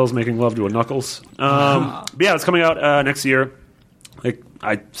a Tails making love to a Knuckles. But yeah, it's coming out next year.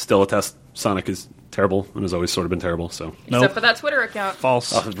 I still attest Sonic is terrible and has always sort of been terrible. So Except for that Twitter account.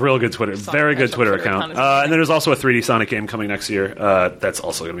 False. Real good Twitter, very good Twitter account. And then there's also a 3D Sonic game coming next year. That's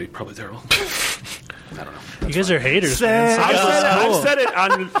also going to be probably terrible. I don't know. You guys are haters, man. I've said it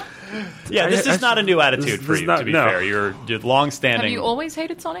on. Yeah, this is not a new attitude for you, to be fair. You're long-standing. Have you always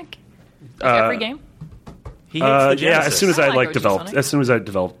hated Sonic? Every game? He hates the Genesis. Yeah, as soon as I I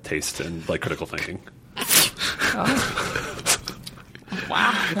developed taste and critical thinking.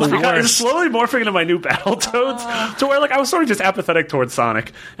 Wow. It's slowly morphing into my new Battletoads, to where I was sort of just apathetic towards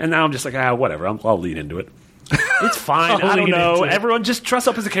Sonic, and now I'm just whatever. I'll lean into it. It's fine. I don't know. Everyone just dress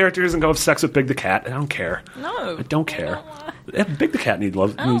up as the characters and go have sex with Big the Cat. I don't care. No, I don't care. Big the Cat needs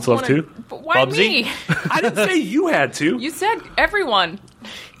love too. But why Bubsy? me? I didn't say you had to. You said everyone.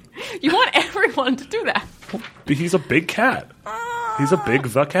 You want everyone to do that. But he's a big cat. He's a big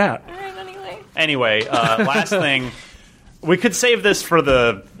the cat. All right, Anyway, last thing. We could save this for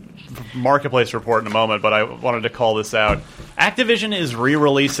the Marketplace report in a moment, but I wanted to call this out. Activision is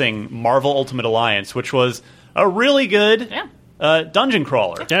re-releasing Marvel Ultimate Alliance, which was a really good dungeon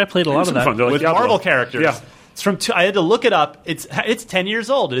crawler. Yeah, I played a lot of that. Fun. With Diablo. Marvel characters. Yeah. It's from. I had to look it up. It's 10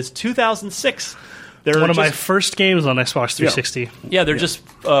 years old. It is 2006. They're One of my just- first games on Xbox 360. Yeah, they're just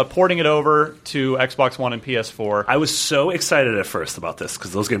porting it over to Xbox One and PS4. I was so excited at first about this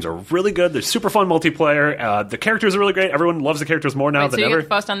because those games are really good. They're super fun multiplayer. The characters are really great. Everyone loves the characters more now Wait, so than you ever. get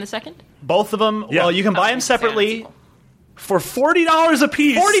the first and the second? Both of them, Yeah. well, you can buy Okay, them separately. sensible. For $40 a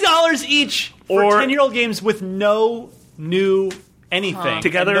piece. $40 each for Or- 10-year-old games with no new anything.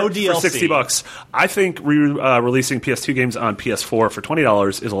 together and no for DLC. $60. I think releasing PS2 games on PS4 for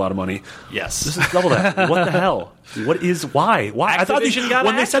 $20 is a lot of money. Yes. This is double that. What the hell? Why? I thought Activision got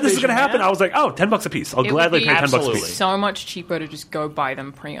when they said this was going to Activision, happen, man. I was like, oh, $10 a piece. I'll It gladly would pay be $10 a Absolutely. piece. So much cheaper to just go buy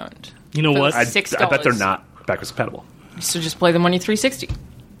them pre-owned. You know For what? the $6. I bet they're not backwards compatible. So just play them on your 360.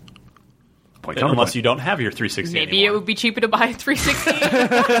 Point Unless counterpoint. you don't have your 360 Maybe anymore. it would be cheaper to buy a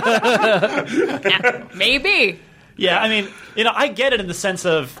 360. Yeah, maybe. Yeah, I mean, I get it in the sense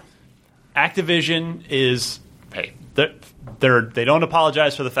of Activision is, hey, they don't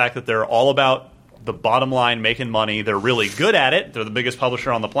apologize for the fact that they're all about the bottom line, making money. They're really good at it. They're the biggest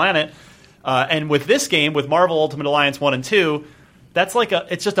publisher on the planet. And with this game, with Marvel Ultimate Alliance 1 and 2, that's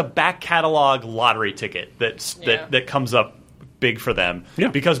it's just a back catalog lottery ticket that comes up big for them. Yeah.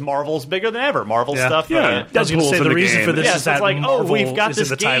 Because Marvel's bigger than ever. Marvel stuff. Yeah. I was going to Deadpool's say in the the reason game. for this Yeah, is so it's that like, Marvel we've got is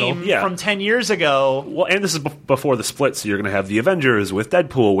this in the title. game Yeah. from 10 years ago. Well, and this is before the split, so you're going to have the Avengers with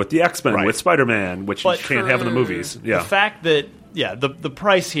Deadpool, with the X-Men, Right. with Spider-Man, which But you can't have in the movies. Yeah. The fact that the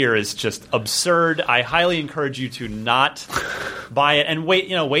price here is just absurd. I highly encourage you to not buy it and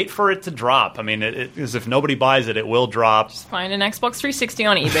wait for it to drop. I mean, because if nobody buys it, it will drop. Find an Xbox 360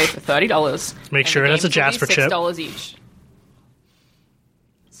 on eBay for $30. Make sure it has a Jasper chip. $6 each.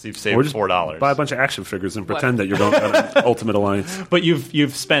 So you've Or saved just $4. buy a bunch of action figures and pretend that you're going on Ultimate Alliance. But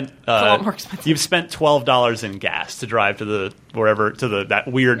you've spent a lot more expensive. you've spent $12 in gas to drive to that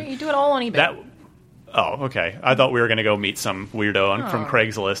weird. You do it all on eBay. That Oh, okay. I thought we were going to go meet some weirdo from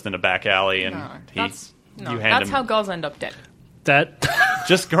Craigslist in a back alley, and that's hand him how girls end up dead. That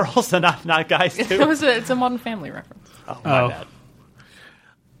just girls and not guys too. It's a Modern Family reference. Oh, my bad.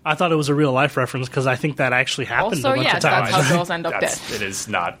 I thought it was a real life reference because I think that actually happened Also, a bunch yeah, of times. that's how girls end up dead. It is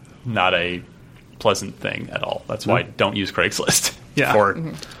not a pleasant thing at all. That's why don't use Craigslist. Yeah. For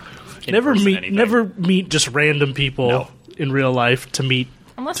never in-person meet anything. never meet just random people No. in real life to meet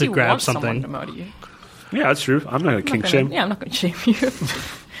Unless to you grab want something. someone to murder you. Yeah, that's true. I'm not going to kink shame. Yeah, I'm not going to shame you.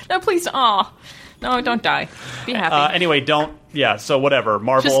 No, please. No, don't die. Be happy. Anyway, don't. Yeah, so whatever.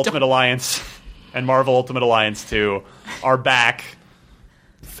 Marvel Just Ultimate don't. Alliance and Marvel Ultimate Alliance 2 are back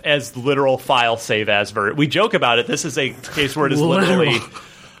as literal file save as version. We joke about it. This is a case where it is literally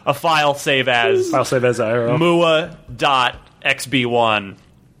a file save as I'll save as IRL.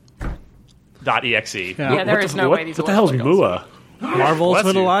 mua.xb1.exe. Yeah, there is no way these What are the hell's working. MUA? Marvel Bless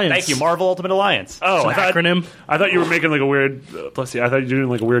Ultimate you. Alliance. Thank you, Marvel Ultimate Alliance. Oh, I thought, acronym. I thought you were making like a weird. Bless you. I thought you were doing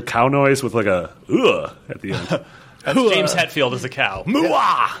like a weird cow noise with like a ugh at the end. That's James Hetfield as a cow.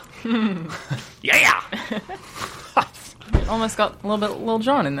 Mua! Yeah! Almost got a little bit Lil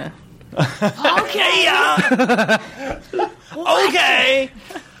Jon in there. Okay!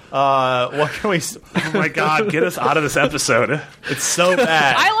 What can we... Oh my god, get us out of this episode. It's so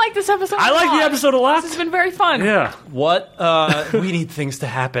bad. I like this episode. I like the episode a lot. This has been very fun. Yeah. What? We need things to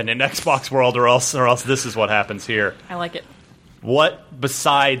happen in Xbox World, or else this is what happens here. I like it. What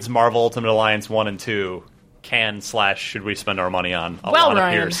besides Marvel Ultimate Alliance 1 and 2 should we spend our money on? Well, Alana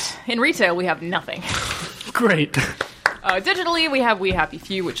Ryan, Pierce. in retail we have nothing. Great. Digitally we have We Happy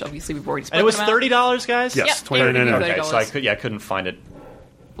Few, which obviously we've already And spoken it was about. $30, guys? Yes, Yep, $29.99. everything Okay, $30. so I couldn't find it.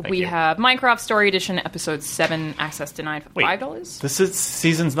 We you. have Minecraft Story Edition, Episode 7, access denied for Wait. $5. This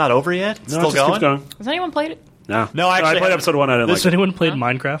season's not over yet? It's No, still it just going? keeps going. Has anyone played it? No. No, I actually I played haven't. episode 1. I didn't Has like it. anyone played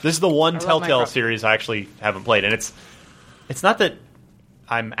Minecraft? This is the one love Telltale Minecraft. series I actually haven't played, and it's not that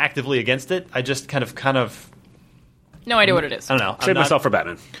I'm actively against it. I just kind of No idea what it is. I don't know. Save myself for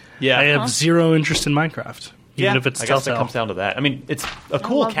Batman. Yeah, I have zero interest in Minecraft, even if it's I guess it Telltale. comes down to that. I mean, it's a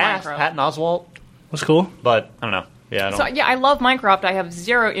cool love cast, Minecraft. Patton Oswalt, That's cool. but I don't know. Yeah, I don't. So yeah, I love Minecraft. I have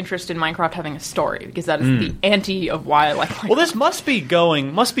zero interest in Minecraft having a story because that is the anti of why I like Minecraft. Well, this must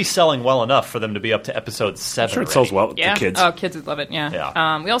be selling well enough for them to be up to episode 7. Sure, it already. sells well yeah, to kids. Oh, kids would love it. Yeah.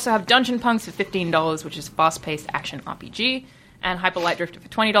 Yeah. We also have Dungeon Punks for $15, which is a fast-paced action RPG, and Hyper Light Drifter for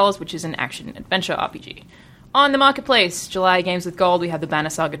 $20, which is an action adventure RPG. On the marketplace, July Games with Gold, we have the Banner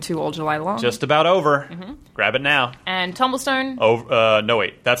Saga 2 all July long, Just about over. Grab it now. and Tumblestone. Oh, no,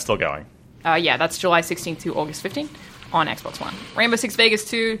 wait, that's still going. Yeah, that's July 16th to August 15th on Xbox One. Rainbow Six Vegas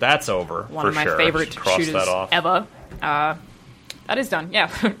 2. That's over. One for of my sure. favorite Cross shooters that off. ever. That is done. Yeah,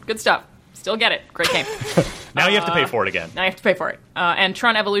 good stuff. Still get it. Great game. Now you have to pay for it again. Now you have to pay for it. And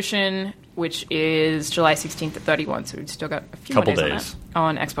Tron Evolution which is July 16th to 31, so we've still got a few Couple more days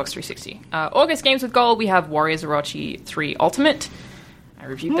on that, on Xbox 360. August games with gold, we have Warriors Orochi 3 Ultimate. I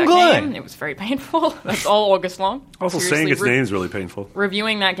reviewed that game. It was very painful. That's all August long. Also, Seriously, saying its name is really painful.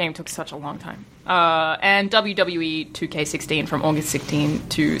 Reviewing that game took such a long time. And WWE 2K16 from August 16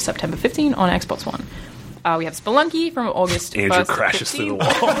 to September 15 on Xbox One. We have Spelunky from August 1st Andrew to crashes 15. through the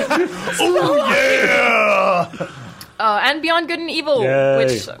wall. And Beyond Good and Evil, Yay.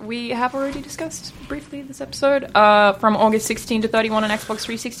 which we have already discussed briefly this episode, from August 16 to 31 on Xbox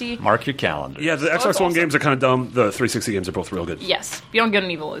 360. Mark your calendar. Yeah, the Xbox it's One awesome. games are kind of dumb. The 360 games are both real good. Yes, Beyond Good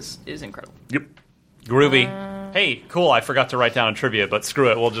and Evil is incredible. Yep. Groovy. Hey, cool. I forgot to write down a trivia, but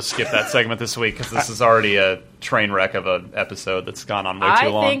screw it. We'll just skip that segment this week because this is already a train wreck of an episode that's gone on way too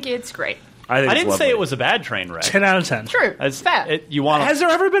long. I think it's great. I didn't say it was a bad train wreck. 10 out of 10. True. As- Fair. you want Has there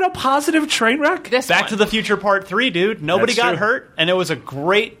ever been a positive train wreck? This Back one. to the Future Part 3, dude. Nobody That's got true. hurt, and it was a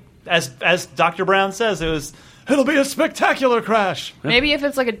great, as Dr. Brown says, it'll be a spectacular crash. Maybe if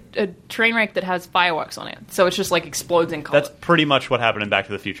it's like a train wreck that has fireworks on it, so it's just like explodes in color. That's pretty much what happened in Back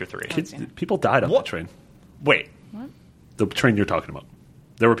to the Future 3. People died on What? the train. Wait. The train you're talking about.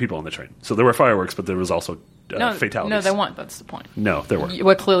 There were people on the train. So there were fireworks, but there was also fatalities. No, they weren't. That's the point. No, there weren't.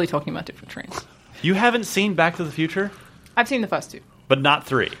 We're clearly talking about different trains. You haven't seen Back to the Future? I've seen the first two. But not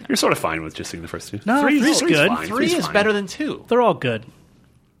 3. You're sort of fine with just seeing the first two. No, Three's three's good. fine. 3 Three's is fine. better than 2. They're all good.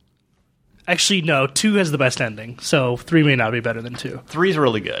 Actually, no. 2 has the best ending, so 3 may not be better than 2. 3's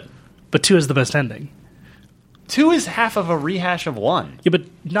really good. But 2 has the best ending. 2 is half of a rehash of 1. Yeah, but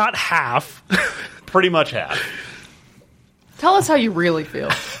not half. Pretty much half. Tell us how you really feel.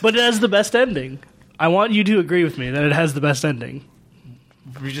 But it has the best ending. I want you to agree with me that it has the best ending.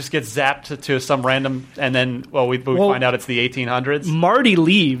 We just get zapped to some random, and then, we find out it's the 1800s. Marty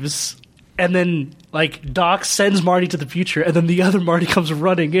leaves, and then, like, Doc sends Marty to the future, and then the other Marty comes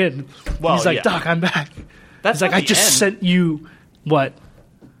running in. Well, He's like, yeah. Doc, I'm back. That's He's like, not I the just end. sent you... What?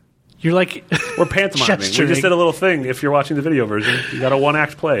 You're like... We're pantomiming. We gesturing. just did a little thing. If you're watching the video version, you got a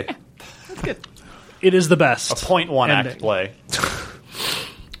one-act play. It is the best. A 0.1 act ending. play.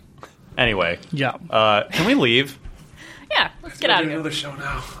 Anyway, Yeah. can we leave? Yeah, let's get out of here. Another show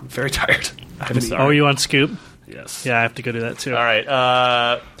now. I'm very tired. Oh, you on Scoop? Yes. Yeah, I have to go do that, too. All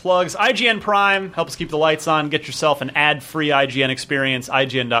right. Plugs. IGN Prime. Help us keep the lights on. Get yourself an ad-free IGN experience.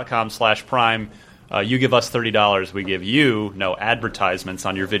 IGN.com/Prime. You give us $30. We give you no advertisements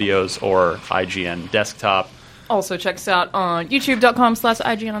on your videos or IGN desktop. Also, check us out on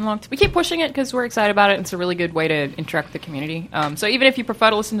youtube.com/IGN Unlocked. We keep pushing it because we're excited about it. It's a really good way to interact with the community. So even if you prefer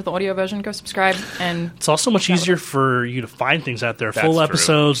to listen to the audio version, go subscribe. And It's also much easier for you to find things out there. Full true.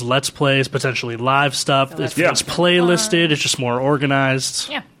 episodes, Let's Plays, potentially live stuff. It's playlisted. It's just more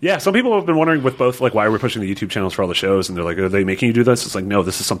organized. yeah. Yeah, some people have been wondering with both, like, why we're pushing the YouTube channels for all the shows, and they're like, are they making you do this? It's like, no,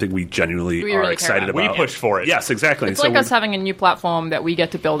 this is something we genuinely We are really care excited about. about. We pushed for it. Yes, exactly. It's like us having a new platform that we get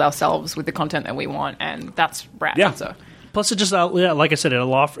to build ourselves with the content that we want, and that's rad. Yeah. So. Plus, it just, like I said, it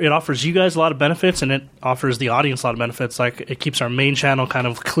offers you guys a lot of benefits, and it offers the audience a lot of benefits. Like, it keeps our main channel kind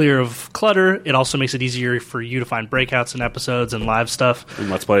of clear of clutter. It also makes it easier for you to find breakouts and episodes and live stuff.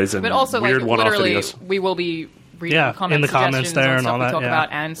 And Let's Plays and But also, weird like, one-off literally, videos. we will be reading Yeah, comment in the comments suggestions there on and stuff all we that, talk yeah.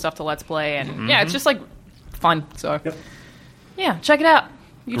 about and stuff to Let's Play. And yeah, it's just like fun. So yeah, check it out.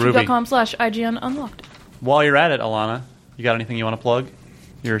 YouTube.com/IGN Unlocked. While you're at it, Alana, you got anything you want to plug?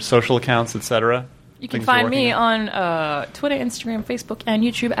 Your social accounts, etc. You can find me on Twitter, Instagram, Facebook, and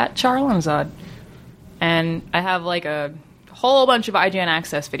YouTube at Charlanzad. And I have like a whole bunch of IGN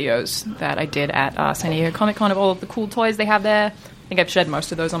Access videos that I did at San Diego Comic Con of all of the cool toys they have there. I think I've shared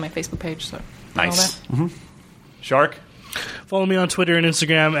most of those on my Facebook page. So Nice. Shark? Follow me on Twitter and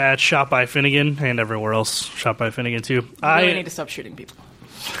Instagram at Shop by Finnegan, and everywhere else, Shop by Finnegan, too. I really need to stop shooting people.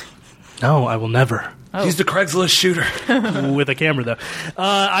 No, I will never. He's the Craigslist shooter. With a camera, though.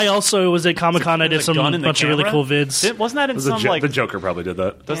 I also was at Comic-Con. I did There's a some gun in the bunch of really camera? cool vids. Wasn't that in some, like... The Joker probably did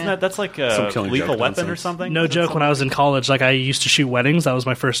that. Doesn't that's like Some a Killing lethal Joke weapon or nonsense. something? No joke. When I was in college, like, I used to shoot weddings. That was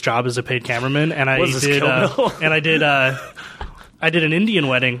my first job as a paid cameraman, and I Was this did. Kill Bill? And I did an Indian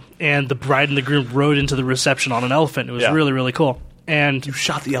wedding, and the bride and the groom rode into the reception on an elephant. It was Yeah. really, really cool. And You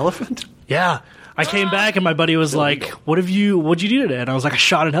shot the elephant? yeah, I came back, and my buddy was like, what'd you do today? And I was like, I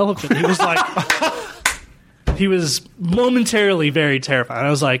shot an elephant. He was like, he was momentarily very terrified. And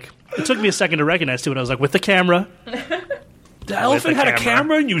I was like, it took me a second to recognize too. And I was like, with the camera. The elephant had a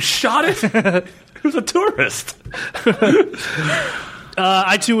camera and you shot it? He was a tourist.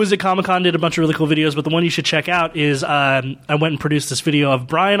 I too was at Comic-Con, did a bunch of really cool videos, but the one you should check out is I went and produced this video of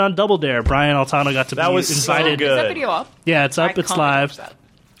Brian on Double Dare. Brian Altano got to That be was so invited. good. Is that video up? Yeah, it's up. I It's can't live. watch that.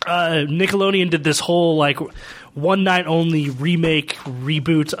 Nickelodeon did this whole like one night only remake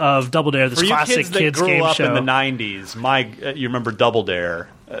reboot of Double Dare, this For you classic kids that kids grew game up show. in the 90s, you remember Double Dare.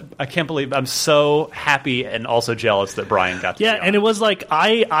 I can't believe I'm so happy and also jealous that Brian got to Yeah, see and it was like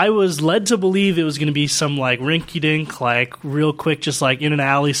I was led to believe it was going to be some like rinky-dink, like real quick, just like in an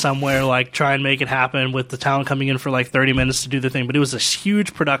alley somewhere, like try and make it happen with the talent coming in for like 30 minutes to do the thing. But it was a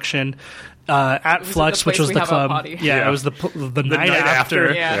huge production at Flux, which was the club. Yeah, it was the night after,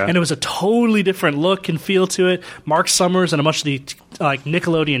 and it was a totally different look and feel to it. Mark Summers and a bunch of the like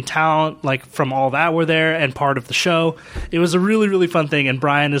Nickelodeon talent, like from all that, were there and part of the show. It was a really, really fun thing, and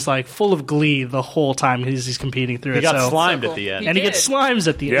Brian is like full of glee the whole time he's competing through it. He got slimed at the end. He gets slimes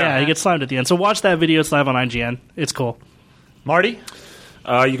at the end. Yeah, he gets slimed at the end. So watch that video. It's live on IGN. It's cool. Marty?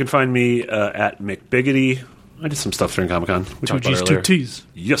 You can find me at McBiggity. I did some stuff during Comic-Con. We talked about earlier. 2 T's.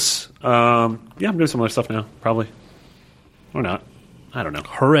 Yes. I'm doing some other stuff now, probably. Or not. I don't know.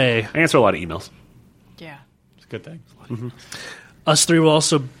 Hooray. I answer a lot of emails. Yeah. It's a good thing. Mm-hmm. Us three will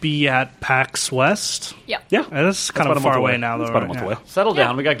also be at PAX West. Yep. Yeah. That's kind about of a month far away away. now, though. It's about a right? month away. Settle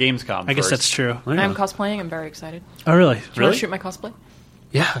down. We got Gamescom I guess first. that's true. I'm cosplaying. I'm very excited. Oh, really? Do you want to shoot my cosplay?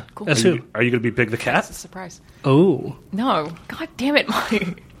 Yeah. Cool. That's who? Are you going to be Big the Cat? It's a surprise. Oh. No. God damn it, Mike.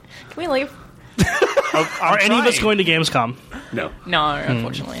 Can we leave? Are any of us going to Gamescom? No. No,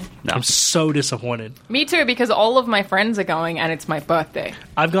 unfortunately. I'm so disappointed. Me too, because all of my friends are going, and it's my birthday.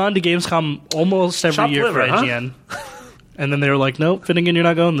 I've gone to Gamescom almost every Chopped year liver, for huh? IGN. And then they were like, nope, Finnegan, you're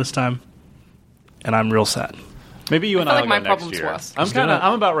not going this time. And I'm real sad. Maybe you and I I feel will like go my next problem's year. worse.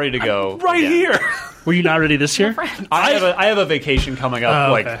 I'm about ready to go. Right here. Were you not ready this year? I have a vacation coming up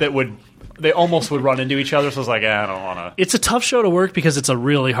Oh, okay. like that they almost would run into each other, so I was like, I don't want to. It's a tough show to work because it's a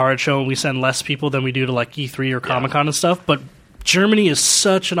really hard show and we send less people than we do to like E3 or Comic-Con and stuff. But Germany is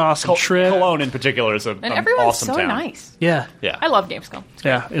such an awesome trip. Cologne in particular is an everyone's awesome so town. nice. Yeah. Yeah. I love Gamescom.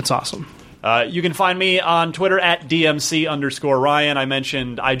 Yeah, it's awesome. You can find me on Twitter at DMC_Ryan. I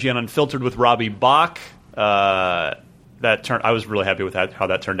mentioned IGN Unfiltered with Robbie Bach. I was really happy with how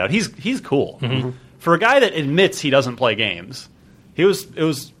that turned out. He's cool. Mm-hmm. For a guy that admits he doesn't play games, it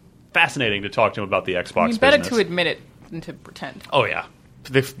was fascinating to talk to him about the Xbox It's better business. to admit it than to pretend. Oh, yeah.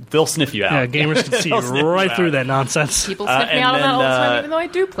 They'll sniff you out. Yeah, gamers can see They'll sniff right you through out. that nonsense. People sniff me and out on that then, all the time, even though I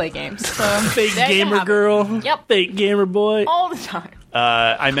do play games. So Fake there you gamer have it. girl. Yep. Fake gamer boy. All the time.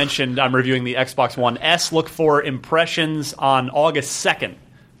 I mentioned I'm reviewing the Xbox One S. Look for impressions on August 2nd,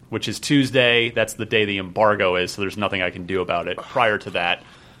 which is Tuesday. That's the day the embargo is, so there's nothing I can do about it prior to that.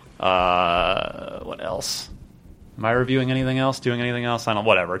 What else? Am I reviewing anything else? Doing anything else? I don't.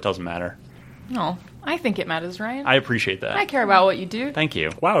 Whatever. It doesn't matter. No, I think it matters, Ryan. I appreciate that. I care about what you do. Thank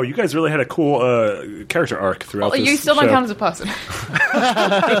you. Wow, you guys really had a cool character arc throughout Well, this you still show. don't count as a person.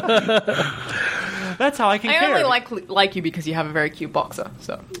 That's how I can I care. only like you because you have a very cute boxer.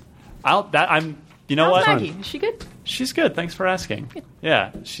 So, You know how's what? Maggie? Is she good? She's good. Thanks for asking.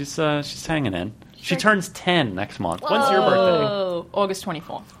 Yeah, she's hanging in. She turns 10 next month. When's your birthday? Oh, August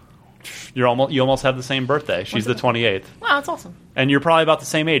 24th. You almost have the same birthday. She's the 28th. Wow, that's awesome. And you're probably about the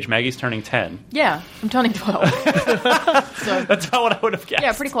same age. Maggie's turning 10. Yeah, I'm turning 12. So, That's not what I would have guessed.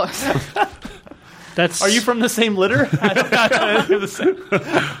 yeah, pretty close. That's Are you from the same litter? You're the same.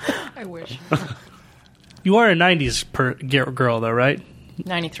 I wish. You are a 90s girl, though, right?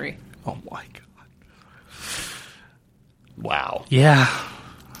 93. Oh, my God. Wow. Yeah.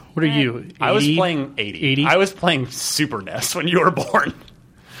 What are you? 80? I was playing 80. 80? I was playing Super NES when you were born.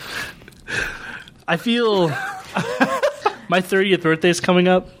 I feel my 30th birthday is coming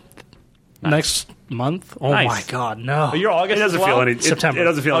up next month. Oh, Nice. my God, no. Oh, you're August It doesn't as well? feel any. September. It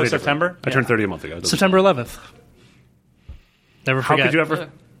doesn't feel any different. September? I turned 30 a month ago. It doesn't- September 11th. Never How forget. could you ever?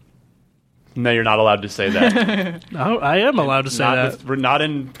 No, you're not allowed to say that. Oh, I am allowed to say that. We're not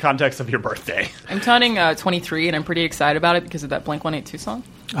in context of your birthday. I'm turning 23, and I'm pretty excited about it because of that Blink-182 song.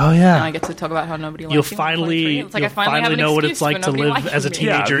 Oh, yeah. And I get to talk about how nobody likes You'll me when I'm finally, 23. It's like I you'll finally have finally an know what excuse it's like for to nobody live liking as a me.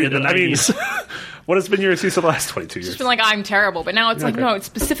 teenager in the I mean, 90s. what has been your excuse for the last 22 years? It's been like, I'm terrible. But now it's like, Okay. no, it's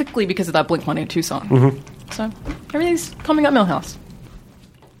specifically because of that Blink-182 song. So everything's coming up Millhouse.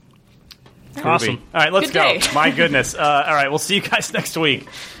 Awesome. All right, let's Good go. day. My goodness. All right, we'll see you guys next week.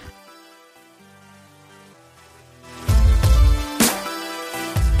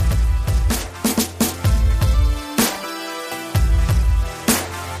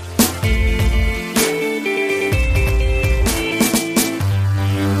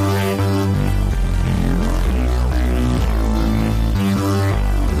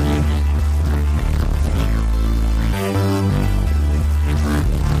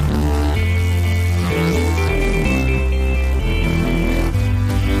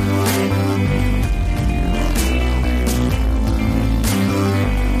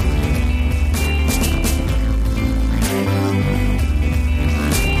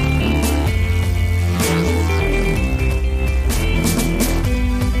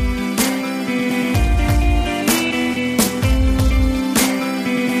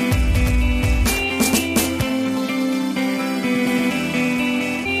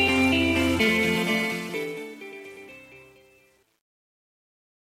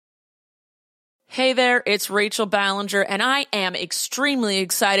 Hey there, it's Rachel Ballinger, and I am extremely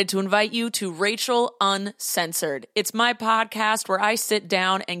excited to invite you to Rachel Uncensored. It's my podcast where I sit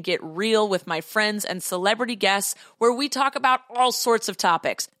down and get real with my friends and celebrity guests, where we talk about all sorts of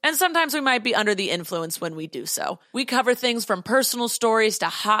topics. And sometimes we might be under the influence when we do so. We cover things from personal stories to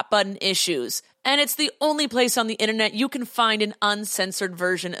hot-button issues. And it's the only place on the internet you can find an uncensored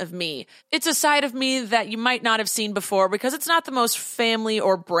version of me. It's a side of me that you might not have seen before because it's not the most family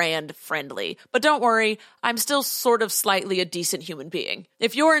or brand friendly. But don't worry, I'm still sort of slightly a decent human being.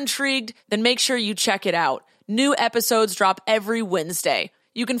 If you're intrigued, then make sure you check it out. New episodes drop every Wednesday.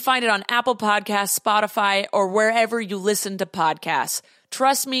 You can find it on Apple Podcasts, Spotify, or wherever you listen to podcasts.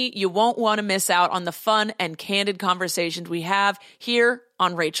 Trust me, you won't want to miss out on the fun and candid conversations we have here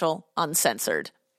on Rachel Uncensored.